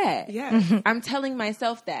 bitch, you bad. Yeah. I'm telling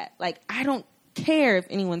myself that. Like, I don't care if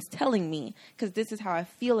anyone's telling me, because this is how I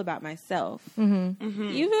feel about myself. You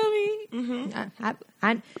feel me?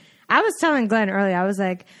 I was telling Glenn earlier, I was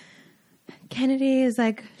like, Kennedy is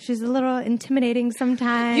like, she's a little intimidating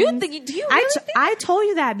sometimes. Do you really think? I told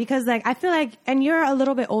you that because like I feel like, and you're a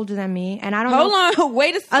little bit older than me, and I don't Hold know. on,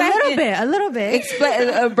 wait a A second. little bit.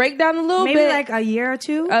 Explain, break down a little Maybe bit. like a year or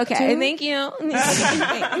two. Okay, two. thank you.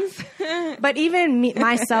 But even me,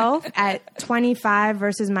 myself at 25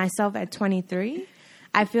 versus myself at 23,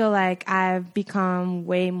 I feel like I've become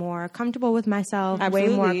way more comfortable with myself, way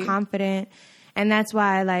Absolutely. more confident. And that's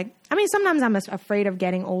why, like, I mean, sometimes I'm afraid of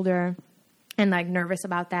getting older and like nervous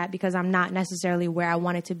about that because I'm not necessarily where I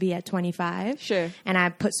wanted to be at 25. Sure. And I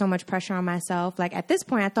put so much pressure on myself. Like at this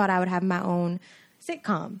point, I thought I would have my own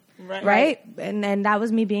sitcom, right? And that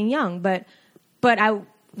was me being young, but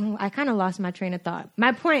I kind of lost my train of thought.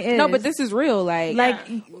 My point is, No, but this is real. Like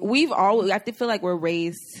Yeah. we've always, I feel like we're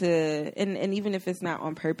raised to, and even if it's not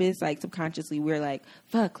on purpose, like subconsciously, we're like,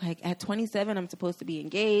 fuck, like at 27, I'm supposed to be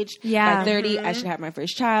engaged. Yeah. By 30, I should have my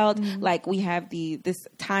first child. Like we have this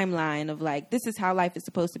timeline of like, this is how life is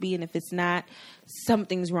supposed to be. And if it's not,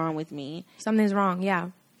 something's wrong with me. something's wrong.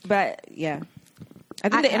 Yeah. But yeah. I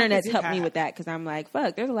think the internet's do helped me that. with that because I'm like,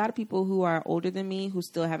 fuck, there's a lot of people who are older than me who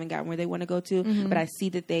still haven't gotten where they want to go to, but I see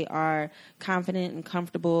that they are confident and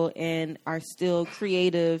comfortable and are still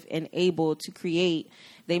creative and able to create.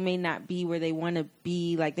 They may not be where they want to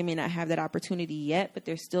be, like they may not have that opportunity yet, but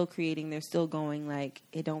they're still creating, they're still going, like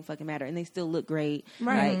it don't fucking matter, and they still look great.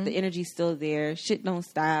 Right. Like the energy's still there, shit don't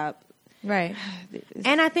stop. Right.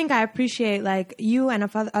 And I think I appreciate like you and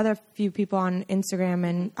other few people on Instagram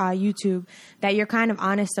and YouTube that you're kind of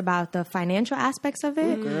honest about the financial aspects of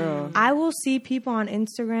it. Girl. I will see people on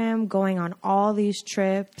Instagram going on all these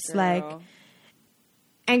trips, Girl. like,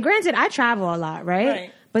 and granted, I travel a lot, right?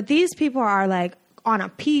 Right. But these people are like on a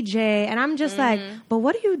PJ, and I'm just like, but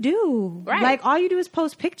what do you do? Right. Like, all you do is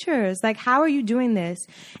post pictures. Like, how are you doing this?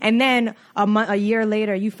 And then a year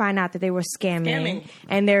later, you find out that they were scamming.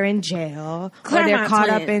 And they're in jail, or they're Claremont caught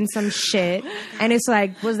up twins. in some shit. And it's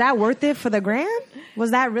like, was that worth it for the gram?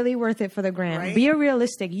 Was that really worth it for the gram? Right. Be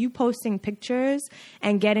realistic. You posting pictures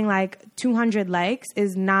and getting like 200 likes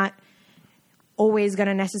is not always going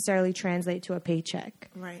to necessarily translate to a paycheck.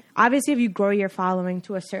 Right. Obviously, if you grow your following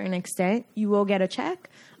to a certain extent, you will get a check.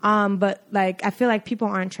 But like, I feel like people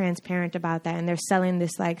aren't transparent about that, and they're selling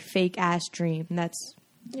this like fake ass dream. That's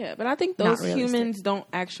Yeah, but I think Not those realistic. humans don't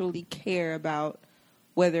actually care about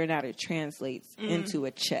whether or not it translates into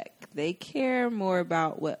a check. They care more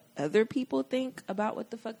about what other people think about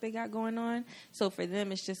what the fuck they got going on. So for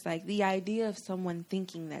them, it's just like the idea of someone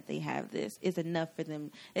thinking that they have this is enough for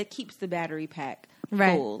them. It keeps the battery pack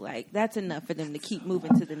Right. full. Like that's enough for them to keep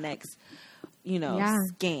moving to the next, Yeah.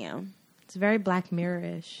 scam. it's very Black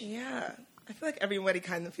Mirror-ish. Yeah. I feel like everybody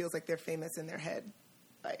kind of feels like they're famous in their head.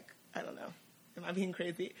 Like, I don't know. Am I being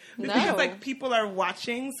crazy? But No. Because like people are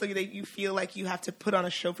watching, so that you feel like you have to put on a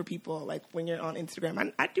show for people. Like when you're on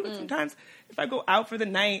Instagram, I do it sometimes. If I go out for the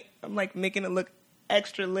night, I'm like making it look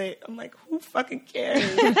extra lit. I'm like, who fucking cares?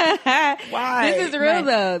 Why? This is real Right.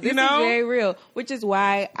 though. This You know? is very real, which is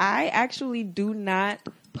why I actually do not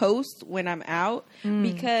post when I'm out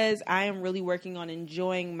because I am really working on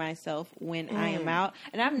enjoying myself when I am out.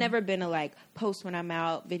 And I've never been a like post when I'm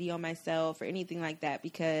out, video myself or anything like that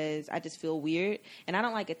because I just feel weird. And I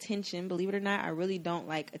don't like attention, believe it or not. I really don't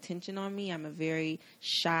like attention on me. I'm a very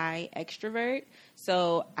shy extrovert.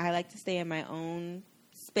 So I like to stay in my own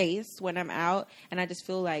space when I'm out, and I just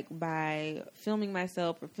feel like by filming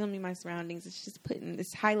myself or filming my surroundings,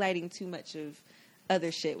 it's highlighting too much of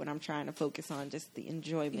other shit when I'm trying to focus on just the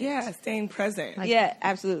enjoyment. Yeah, staying present. Yeah,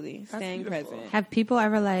 absolutely. Staying beautiful. present. Have people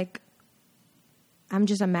ever like? I'm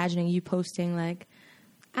just imagining you posting like,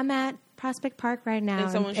 I'm at Prospect Park right now,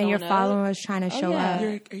 And someone and your showing up? followers trying to show yeah. up.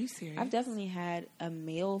 Are you serious? I've definitely had a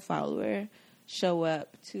male follower show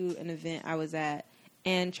up to an event I was at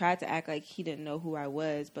and tried to act like he didn't know who I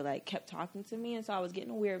was, but like kept talking to me, and so I was getting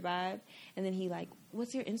a weird vibe. And then he like,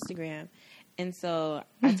 "What's your Instagram?" And so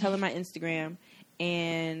I tell him my Instagram,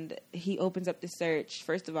 and he opens up the search.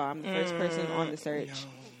 First of all, I'm the first person on the search,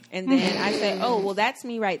 and then I say, "Oh, well, that's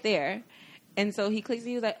me right there." And so he clicks, and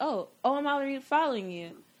he was like, "Oh, I'm already following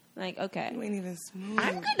you." Like, okay. You ain't even smooth.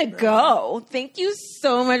 I'm gonna go. Thank you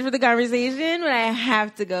so much for the conversation, but I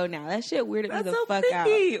have to go now. That shit weirded me That's the so fuck out.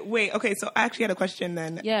 freaky. Wait, okay, so I actually had a question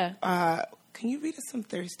then. Yeah. Can you read us some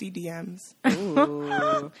thirsty DMs?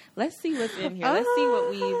 Ooh. Let's see what's in here. Let's see what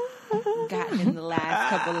we've gotten in the last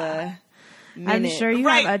couple of I'm minutes. sure you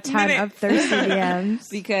Right, have a ton minute. of thirsty DMs.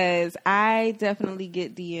 Because I definitely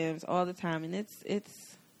get DMs all the time, and it's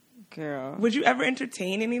girl. Would you ever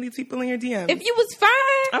entertain any of these people in your DMs? If you was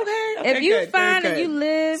fine, okay, if you good, fine good, and you good.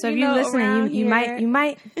 live, So if you you know, listen, around you here,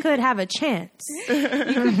 might could have a chance.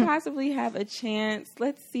 you could possibly have a chance.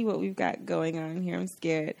 Let's see what we've got going on here. I'm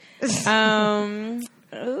scared.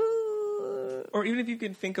 Ooh. Or even if you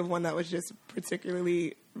can think of one that was just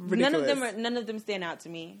particularly ridiculous. None of them stand out to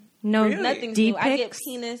me. No Really? Nothing's deep new. I get pics.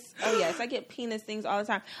 penis. Oh yes, I get penis things all the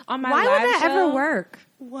time on my Why live would that show, ever work?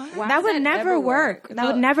 What? Why That does would never ever work. That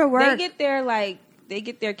would No, never work. They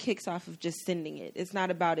get their kicks off of just sending it. It's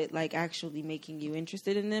not about it like actually making you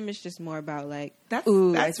interested in them. It's just more about like, That's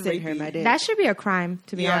I sent her rapey. my dick. That should be a crime,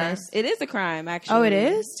 to be Yeah. honest. It is a crime, actually. Oh, it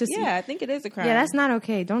is? Yeah, I think it is a crime. Yeah, that's not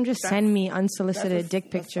okay. Don't just send me unsolicited that's dick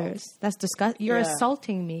assault. pictures. That's disgusting. You're Yeah.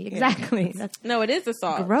 assaulting me. Exactly. That's No, it is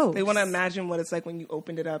assault. gross. They want to imagine what it's like when you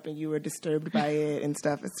opened it up and you were disturbed by it and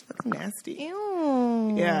stuff. It's fucking nasty.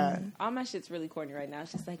 Ew. Yeah. All my shit's really corny right now.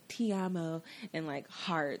 It's just like ti amo and like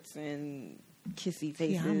hearts and kissy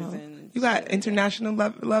faces. And You got international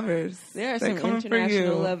lovers. there are They're some coming for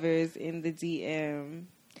international you. lovers in the DM.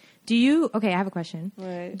 Do you, okay, I have a question.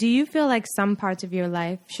 What? Do you feel like some parts of your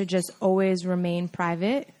life should just always remain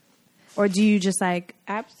private? Or do you just like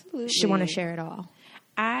Absolutely. want to share it all?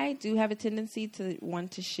 I do have a tendency to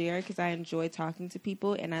want to share because I enjoy talking to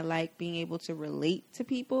people and I like being able to relate to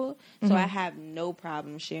people. So I have no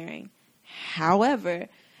problem sharing. However,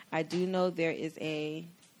 I do know there is a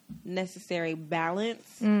necessary balance.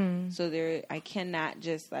 So I cannot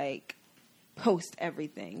just like post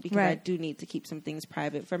everything because I do need to keep some things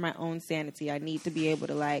private for my own sanity. I need to be able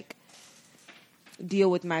to like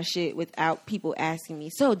deal with my shit without people asking me,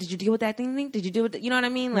 so did you deal with that thing? Did you deal with you know what I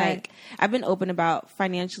mean? Right. Like, I've been open about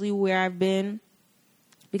financially where I've been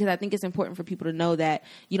because I think it's important for people to know that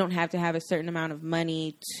you don't have to have a certain amount of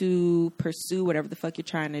money to pursue whatever the fuck you're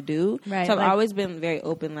trying to do. Right. So I've Like, always been very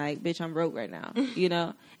open, like, bitch, I'm broke right now, you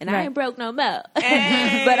know? And I Right. ain't broke no more. But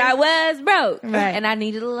I was broke. Right. And I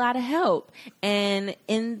needed a lot of help. And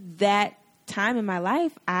in that time in my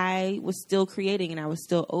life, I was still creating and I was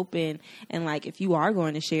still open. And like, if you are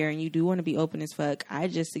going to share and you do want to be open as fuck, I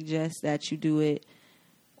just suggest that you do it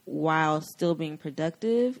while still being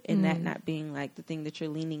productive and that not being like the thing that you're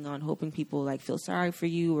leaning on, hoping people like feel sorry for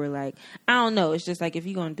you or like, I don't know. It's just like, if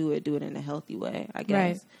you're going to do it in a healthy way, I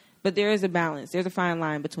guess. Right. But there is a balance. There's a fine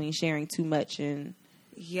line between sharing too much and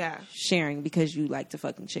sharing because you like to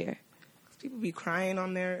fucking share. People be crying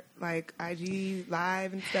on their like IG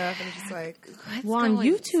live and stuff, and it's just like well, on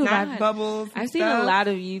YouTube, snot bubbles. and I've seen stuff. a lot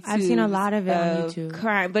of YouTube. I've seen a lot of it on YouTube.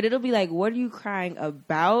 Crying, but it'll be like, what are you crying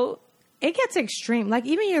about? it gets extreme. Like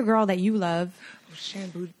even your girl that you love, Shan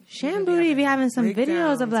Booty be having some videos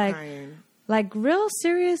breakdowns, of crying. like real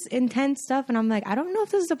serious, intense stuff, and I'm like, I don't know if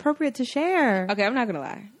this is appropriate to share. Okay, I'm not gonna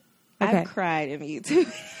lie. Okay. I've cried in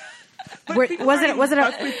YouTube. Was it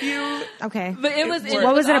fuck with you? okay? But it was.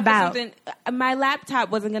 What was it off of about? something- My laptop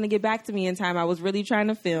wasn't going to get back to me in time. I was really trying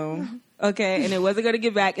to film. Okay, and it wasn't going to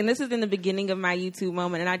get back. And this is in the beginning of my YouTube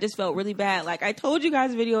moment, and I just felt really bad. Like, I told you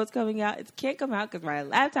guys, video is coming out. It can't come out because my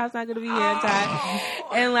laptop's not going to be here in time.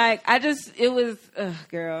 And like, it was,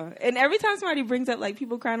 girl. And every time somebody brings up like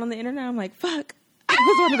people crying on the internet, I'm like, fuck. I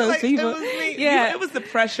was one of those Like, people. It was me. Yeah, It was the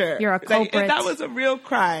pressure. You're a Like, culprit. if that was a real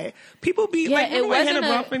cry. People be Yeah, like, it remember when wasn't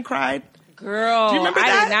Hannah a- Bronfman cried? girl. Do you remember I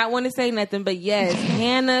that? did not want to say nothing, but yes,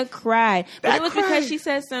 Hannah cried. But That it was cried. because she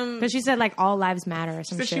said some. Because she said like all lives matter or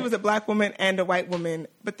some So shit. she was a black woman and a white woman,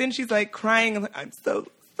 but then she's like crying. And like, I'm so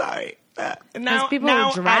sorry. And now, people now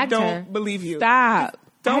I dragged don't her. believe you. Stop.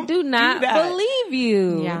 Don't I do not do that. believe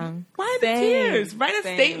you. Yeah. Why the Same. tears? Write a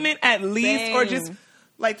Same. statement at least, or just Same.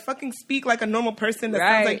 like fucking speak like a normal person that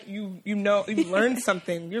Right. sounds like you know you learned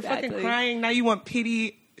something. You're fucking Exactly. crying now. You want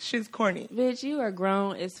pity. Shit's corny. Bitch, you are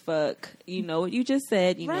grown as fuck. You know what you just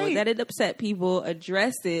said. You know Right. that it upset people.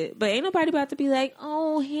 Address it. But ain't nobody about to be like,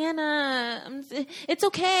 oh, Hannah, it's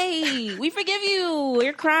okay. We forgive you.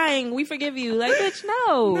 You're crying. We forgive you. Like, bitch,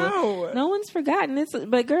 no. No. No one's forgotten.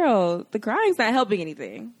 But girl, the crying's not helping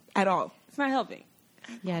anything. At all. It's not helping.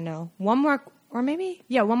 Yeah, no. One more, or maybe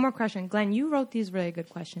one more question. Glenn, you wrote these really good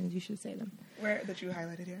questions. You should say them. Where that you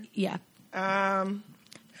highlighted here? Yeah. Um.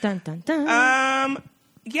 Dun dun dun.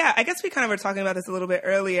 Yeah, I guess we kind of were talking about this a little bit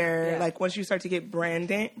earlier. Yeah. Like once you start to get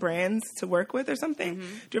brands to work with or something,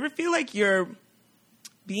 Mm-hmm. do you ever feel like you're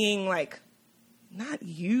being like not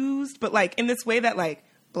used, but like in this way that like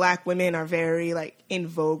black women are very like in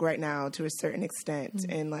vogue right now to a certain extent,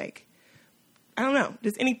 Mm-hmm. and like I don't know.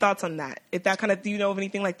 Just any thoughts on that? If that kind of, do you know of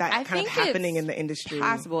anything like that I kind of think happening it's in the industry?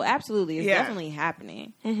 Possible, absolutely. It's Yeah. definitely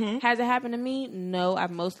happening. Mm-hmm. Has it happened to me? No,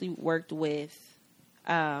 I've mostly worked with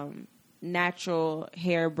natural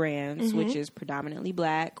hair brands, Mm-hmm. which is predominantly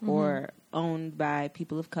black or owned by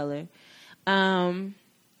people of color. I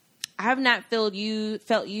have not felt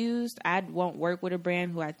used. I won't work with a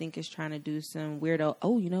brand who I think is trying to do some weirdo.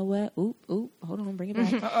 Oh, you know what? Oop, hold on, bring it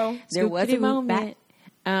back. Uh-oh. There was a Scoop-a-doo, moment.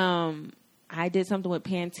 I did something with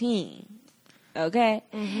Pantene. Okay,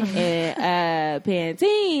 Mm-hmm. and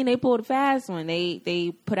Pantene, they pulled a fast one.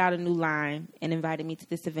 They put out a new line and invited me to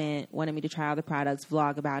this event, wanted me to try all the products,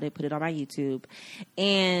 vlog about it, put it on my YouTube.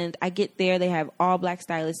 And I get there, they have all black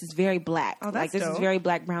stylists. It's very black. Oh, that's like this dope. is very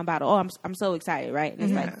black brown bottle. Oh, I'm so excited, right? And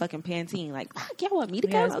it's Yeah. like fucking Pantene. Like, fuck, y'all want me to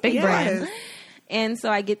Yeah, come? it's big Okay, brand. fine. And so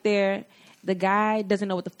I get there, the guy doesn't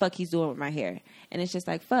know what the fuck he's doing with my hair, and it's just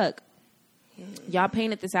like, fuck. Y'all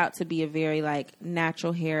painted this out to be a very like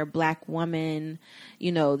natural hair black woman,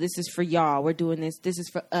 you know, this is for y'all, we're doing this is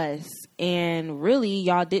for us. And really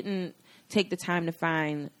y'all didn't take the time to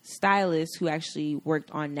find stylists who actually worked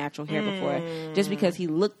on natural hair before, just because he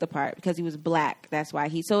looked the part, because he was black. That's why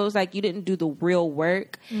so it was like you didn't do the real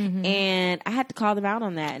work. And I had to call them out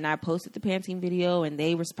on that, and I posted the Pantene video and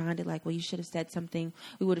they responded like, well, you should have said something,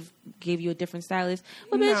 we would have gave you a different stylist.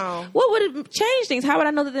 Well, bitch, No. what would have changed things? How would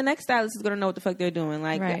I know that the next stylist is going to know what the fuck they're doing?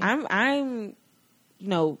 Like, Right. I'm, you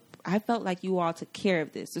know, I felt like you all took care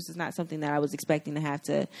of this. This is not something that I was expecting to have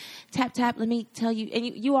to tap. Let me tell you. And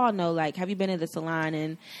you all know, like, have you been to the salon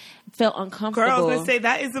and felt uncomfortable? Girl, I was gonna say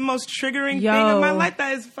that is the most triggering thing in my life.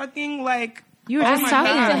 That is fucking like. You were just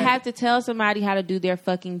talking to have to tell somebody how to do their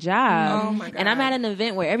fucking job. Oh my God. And I'm at an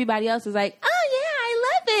event where everybody else is like, oh yeah, I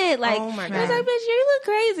love it. Like, oh my God. I was like, bitch, you look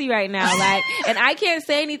crazy right now. Like, and I can't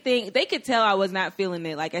say anything. They could tell I was not feeling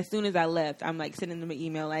it. Like, as soon as I left, I'm like sending them an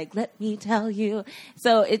email like, let me tell you.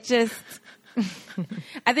 So it just,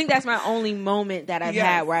 I think that's my only moment that I've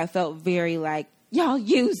had where I felt very like, y'all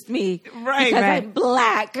used me because I'm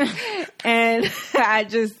black. And I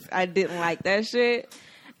didn't like that shit.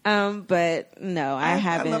 But no, I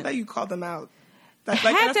haven't. I love that you called them out. That's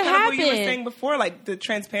like that's kind of what you were saying before, like the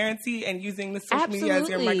transparency and using the social media as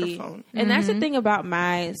your microphone. And that's the thing about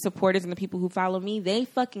my supporters and the people who follow me. They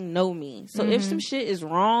fucking know me. So if some shit is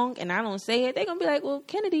wrong and I don't say it, they're gonna be like, well,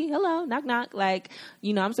 Kennedy, hello, knock knock. Like,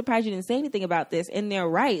 you know, I'm surprised you didn't say anything about this. And they're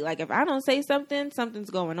right. Like, if I don't say something, something's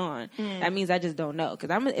going on. That means I just don't know.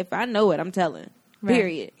 Because if I know it, I'm telling.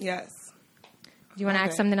 Period. Yes. Do you want to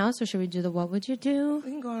ask something else, or should we do the what would you do?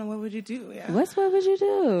 We can go on what would you do, yeah. What would you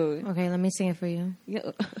do? Okay, let me sing it for you.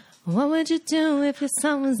 Yeah. What would you do if your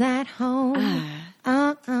son was at home?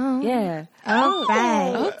 Yeah. All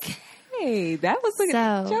right. Okay. That was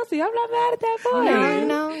So- Chelsea, I'm not mad at that point.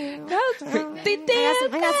 No. That was pretty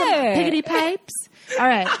damn I got some piggity pipes. All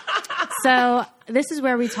right. So this is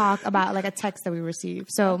where we talk about like a text that we received.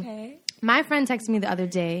 So my friend texted me the other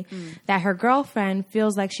day that her girlfriend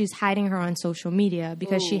feels like she's hiding her on social media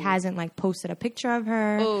because she hasn't like posted a picture of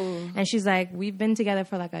her. And she's like, we've been together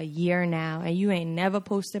for like a year now and you ain't never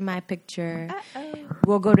posted my picture.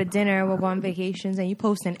 We'll go to dinner, we'll go on vacations, and you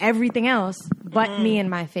posting everything else but me and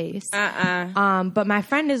my face. But my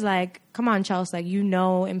friend is like, come on, Chelsea, like, you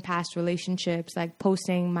know, in past relationships, like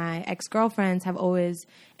posting my ex-girlfriends have always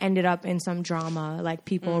ended up in some drama, like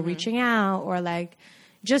people reaching out or like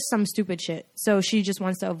just some stupid shit. So she just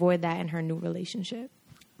wants to avoid that in her new relationship.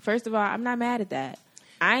 First of all, I'm not mad at that.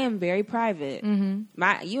 I am very private.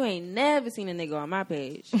 You ain't never seen a nigga on my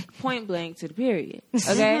page. Point blank to the period.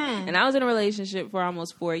 Okay? And I was in a relationship for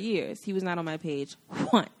almost 4 years. He was not on my page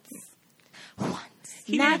once.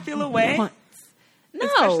 He didn't feel away? Once. No.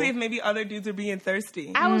 Especially if maybe other dudes are being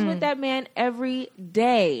thirsty. I was with that man every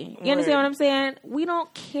day. You understand what I'm saying? We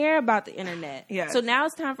don't care about the internet. Yes. So now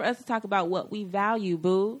it's time for us to talk about what we value,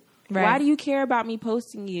 boo. Right. Why do you care about me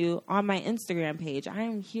posting you on my Instagram page? I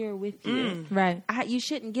am here with you. Right. You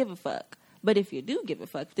shouldn't give a fuck. But if you do give a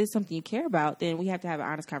fuck, if this is something you care about, then we have to have an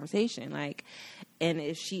honest conversation. Like, and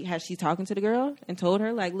if she talking to the girl and told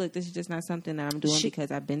her, like, look, this is just not something that I'm doing because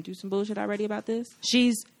I've been through some bullshit already about this.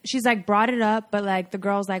 She's like brought it up, but like the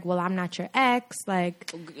girl's like, well, I'm not your ex.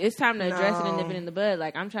 Like, it's time to address it and nip it in the bud.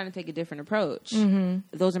 Like, I'm trying to take a different approach.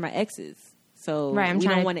 Those are my exes. So we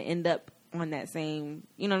don't want to end up on that same,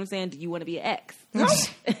 you know what I'm saying? Do you want to be an ex?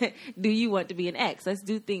 Do you want to be an ex? Let's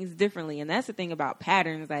do things differently. And that's the thing about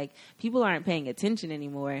patterns. Like, people aren't paying attention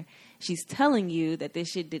anymore. She's telling you that this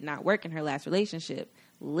shit did not work in her last relationship.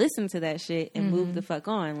 Listen to that shit and move the fuck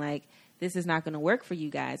on. Like, this is not going to work for you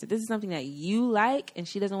guys. If this is something that you like and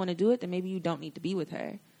she doesn't want to do it, then maybe you don't need to be with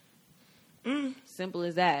her. Simple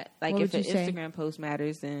as that. Like, if an Instagram post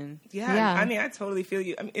matters, then yeah. I mean, I totally feel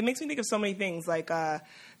you. I mean, it makes me think of so many things. Like,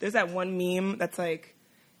 there's that one meme that's like,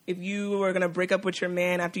 if you were going to break up with your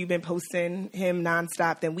man after you've been posting him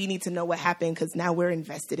nonstop, then we need to know what happened because now we're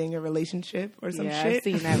invested in your relationship or some shit. I've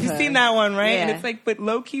seen that. You've seen that one, right? Yeah. And it's like, but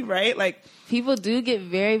low key, right? Like, people do get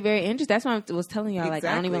very, very interested. That's why I was telling y'all, like,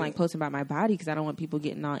 I don't even Exactly. like posting about my body because I don't want people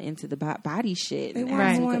getting all into the body shit. They and want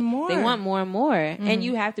asking more and more. They want more and more. And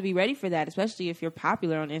you have to be ready for that, especially if you're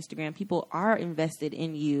popular on Instagram. People are invested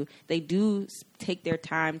in you. They do take their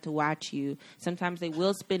time to watch you. Sometimes they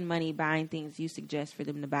will spend money buying things you suggest for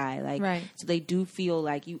them to buy. Like, so they do feel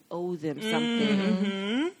like you owe them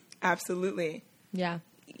something. Absolutely. yeah.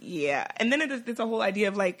 Yeah. And then it's a whole idea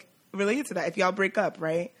of like, related to that, if y'all break up,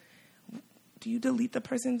 right? Do you delete the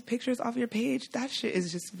person's pictures off your page? That shit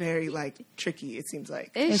is just very like tricky, it seems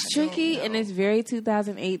like. It's tricky and it's very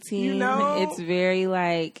 2018. You know? It's very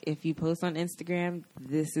like, if you post on Instagram,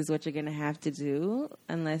 this is what you're going to have to do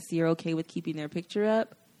unless you're okay with keeping their picture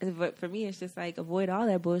up. But for me, it's just like, avoid all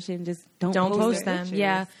that bullshit and just don't post their them. pictures.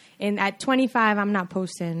 Yeah. And at 25, I'm not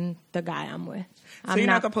posting the guy I'm with. So you're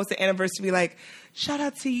not going to post the anniversary to be like, shout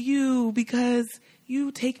out to you because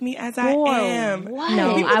you take me as I am. What?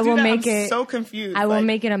 No, People I do will that. make I'm it. so confused. I will Like,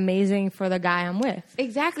 make it amazing for the guy I'm with.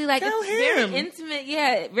 Exactly, like Tell it's him. very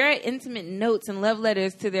intimate, very intimate notes and love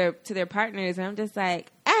letters to their partners, and I'm just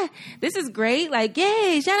like, this is great, like,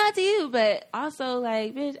 yay, shout out to you, but also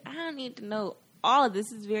like, bitch, I don't need to know all of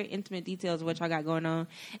this is very intimate details of what y'all got going on,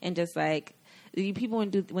 and just like. People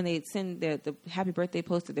when they send the happy birthday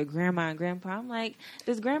post to their grandma and grandpa, I'm like,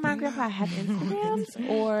 does grandma and grandpa have Instagrams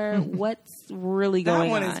or what's really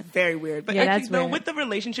going on? That one is very weird. But yeah, that's weird. With the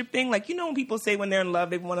relationship thing, like, you know when people say when they're in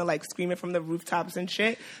love, they want to like scream it from the rooftops and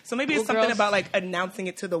shit. So maybe it's something about like announcing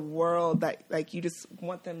it to the world that like you just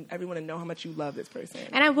want everyone to know how much you love this person.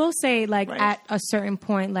 And I will say, like, at a certain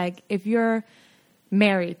point, like if you're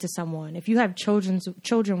married to someone, if you have children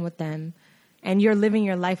with them, and you're living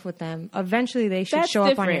your life with them, eventually they should show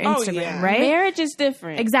up on your Instagram, right? Marriage is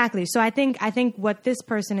different. Exactly. So I think what this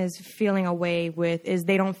person is feeling away with is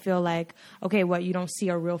they don't feel like, okay, what, you don't see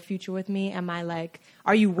a real future with me? Am I like,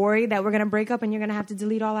 are you worried that we're going to break up and you're going to have to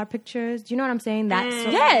delete all our pictures? Do you know what I'm saying?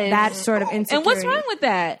 That sort of insecurity. And what's wrong with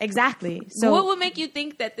that? Exactly. So what would make you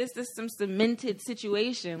think that this is some cemented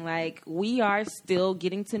situation? Like, we are still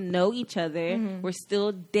getting to know each other. Mm-hmm. We're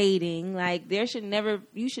still dating. Like, you should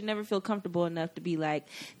never feel comfortable enough to be like,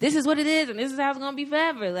 this is what it is and this is how it's going to be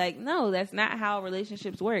forever. Like, no, that's not how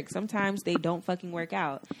relationships work. Sometimes they don't fucking work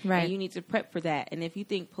out. Right. And you need to prep for that. And if you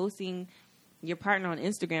think posting your partner on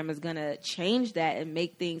Instagram is going to change that and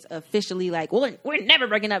make things officially like, well, we're never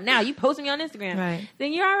breaking up now. You posting me on Instagram. Right.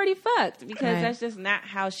 Then you're already fucked because that's just not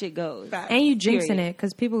how shit goes. And you jinxing it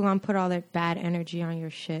because people are going to put all their bad energy on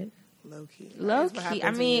your shit. Low key.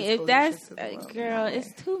 I mean, if that's girl,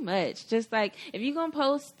 it's too much. Just like if you're gonna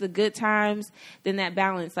post the good times, then that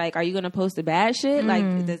balance. Like, are you gonna post the bad shit?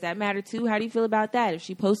 Like, does that matter too? How do you feel about that? If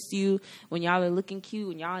she posts you when y'all are looking cute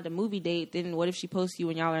and y'all at a movie date, then what if she posts you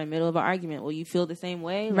when y'all are in the middle of an argument? Will you feel the same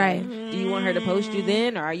way? Like, right. Do you want her to post you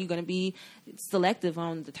then, or are you gonna be selective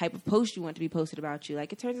on the type of post you want to be posted about you?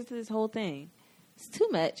 Like, it turns into this whole thing. It's too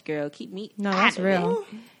much, girl. Keep me. No, that's real.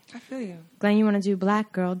 I feel you. Glenn, you want to do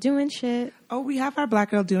Black Girl Doing Shit? Oh, we have our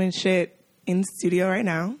Black Girl Doing Shit in studio right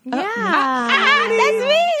now. Yeah. That's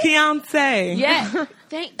me. Fiance. Yeah.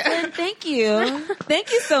 Thank you.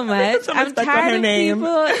 Thank you so much. I'm tired of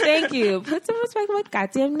people. Thank you. Put some respect on my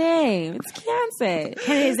goddamn name. It's Fiance.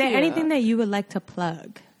 Kenny, is there anything that you would like to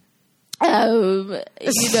plug? The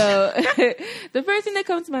first thing that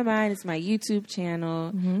comes to my mind is my YouTube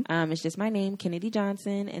channel. Mm-hmm. It's just my name, Kennedy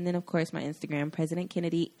Johnson, and then of course my Instagram, President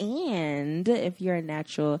Kennedy. And if you're a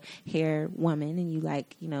natural hair woman and you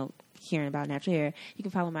like, hearing about natural hair, you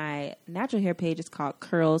can follow my natural hair page. It's called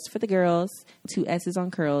Curls for the Girls. 2 S's on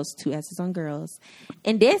curls, 2 S's on girls.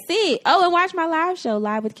 And that's it. Oh, and watch my live show,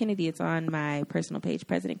 Live with Kennedy. It's on my personal page,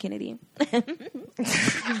 President Kennedy.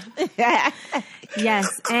 Yes.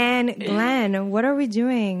 And Glenn, what are we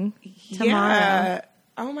doing tomorrow? Yeah.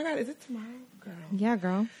 Oh my God, is it tomorrow, girl? Yeah,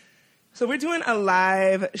 girl. So we're doing a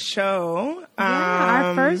live show.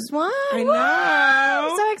 Our first one. I know.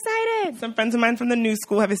 I'm so excited. Some friends of mine from the New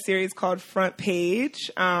School have a series called Front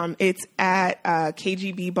Page. It's at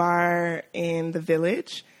KGB Bar in the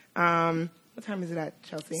Village. What time is it at,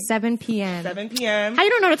 Chelsea? 7 p.m. 7 p.m. How you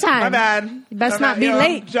don't know the time? My bad. You best not be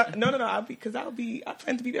late. No. I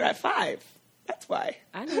plan to be there at 5. That's why.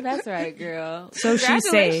 I know that's right, girl. So she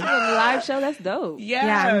say. On the live show, that's dope.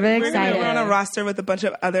 Yeah, I'm really excited. We're on a roster with a bunch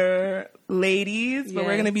of other ladies, but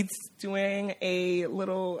we're going to be doing a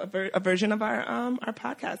version of our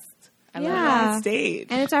podcast. On stage.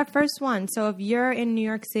 And it's our first one. So if you're in New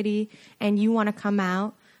York City and you want to come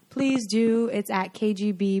out, please do. It's at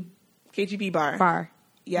KGB Bar.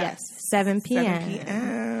 Yes. 7 p.m. 7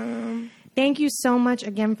 p.m. Thank you so much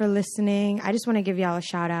again for listening. I just want to give y'all a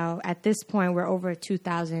shout out. At this point, we're over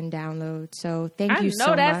 2,000 downloads. So thank you so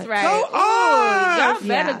much. I know that's right. Go on! Y'all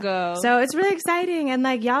better go. So it's really exciting. And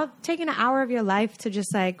like y'all taking an hour of your life to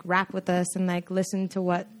just like rap with us and like listen to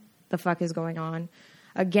what the fuck is going on.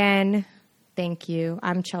 Again, thank you.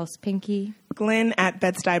 I'm Chelsea Pinky. Glenn at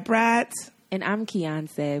Bed-Stuy Brat. And I'm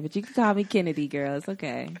Kiance, but you can call me Kennedy, girl. It's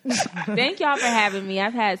okay. Thank y'all for having me.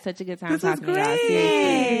 I've had such a good time talking to y'all.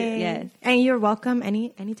 Seriously. Yes. And you're welcome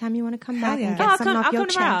anytime you want to come back and get something off your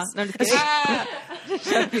chest. No, I'm just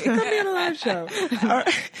kidding. Come be on a live show. All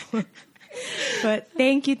right. But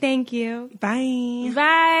thank you. Bye.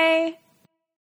 Bye.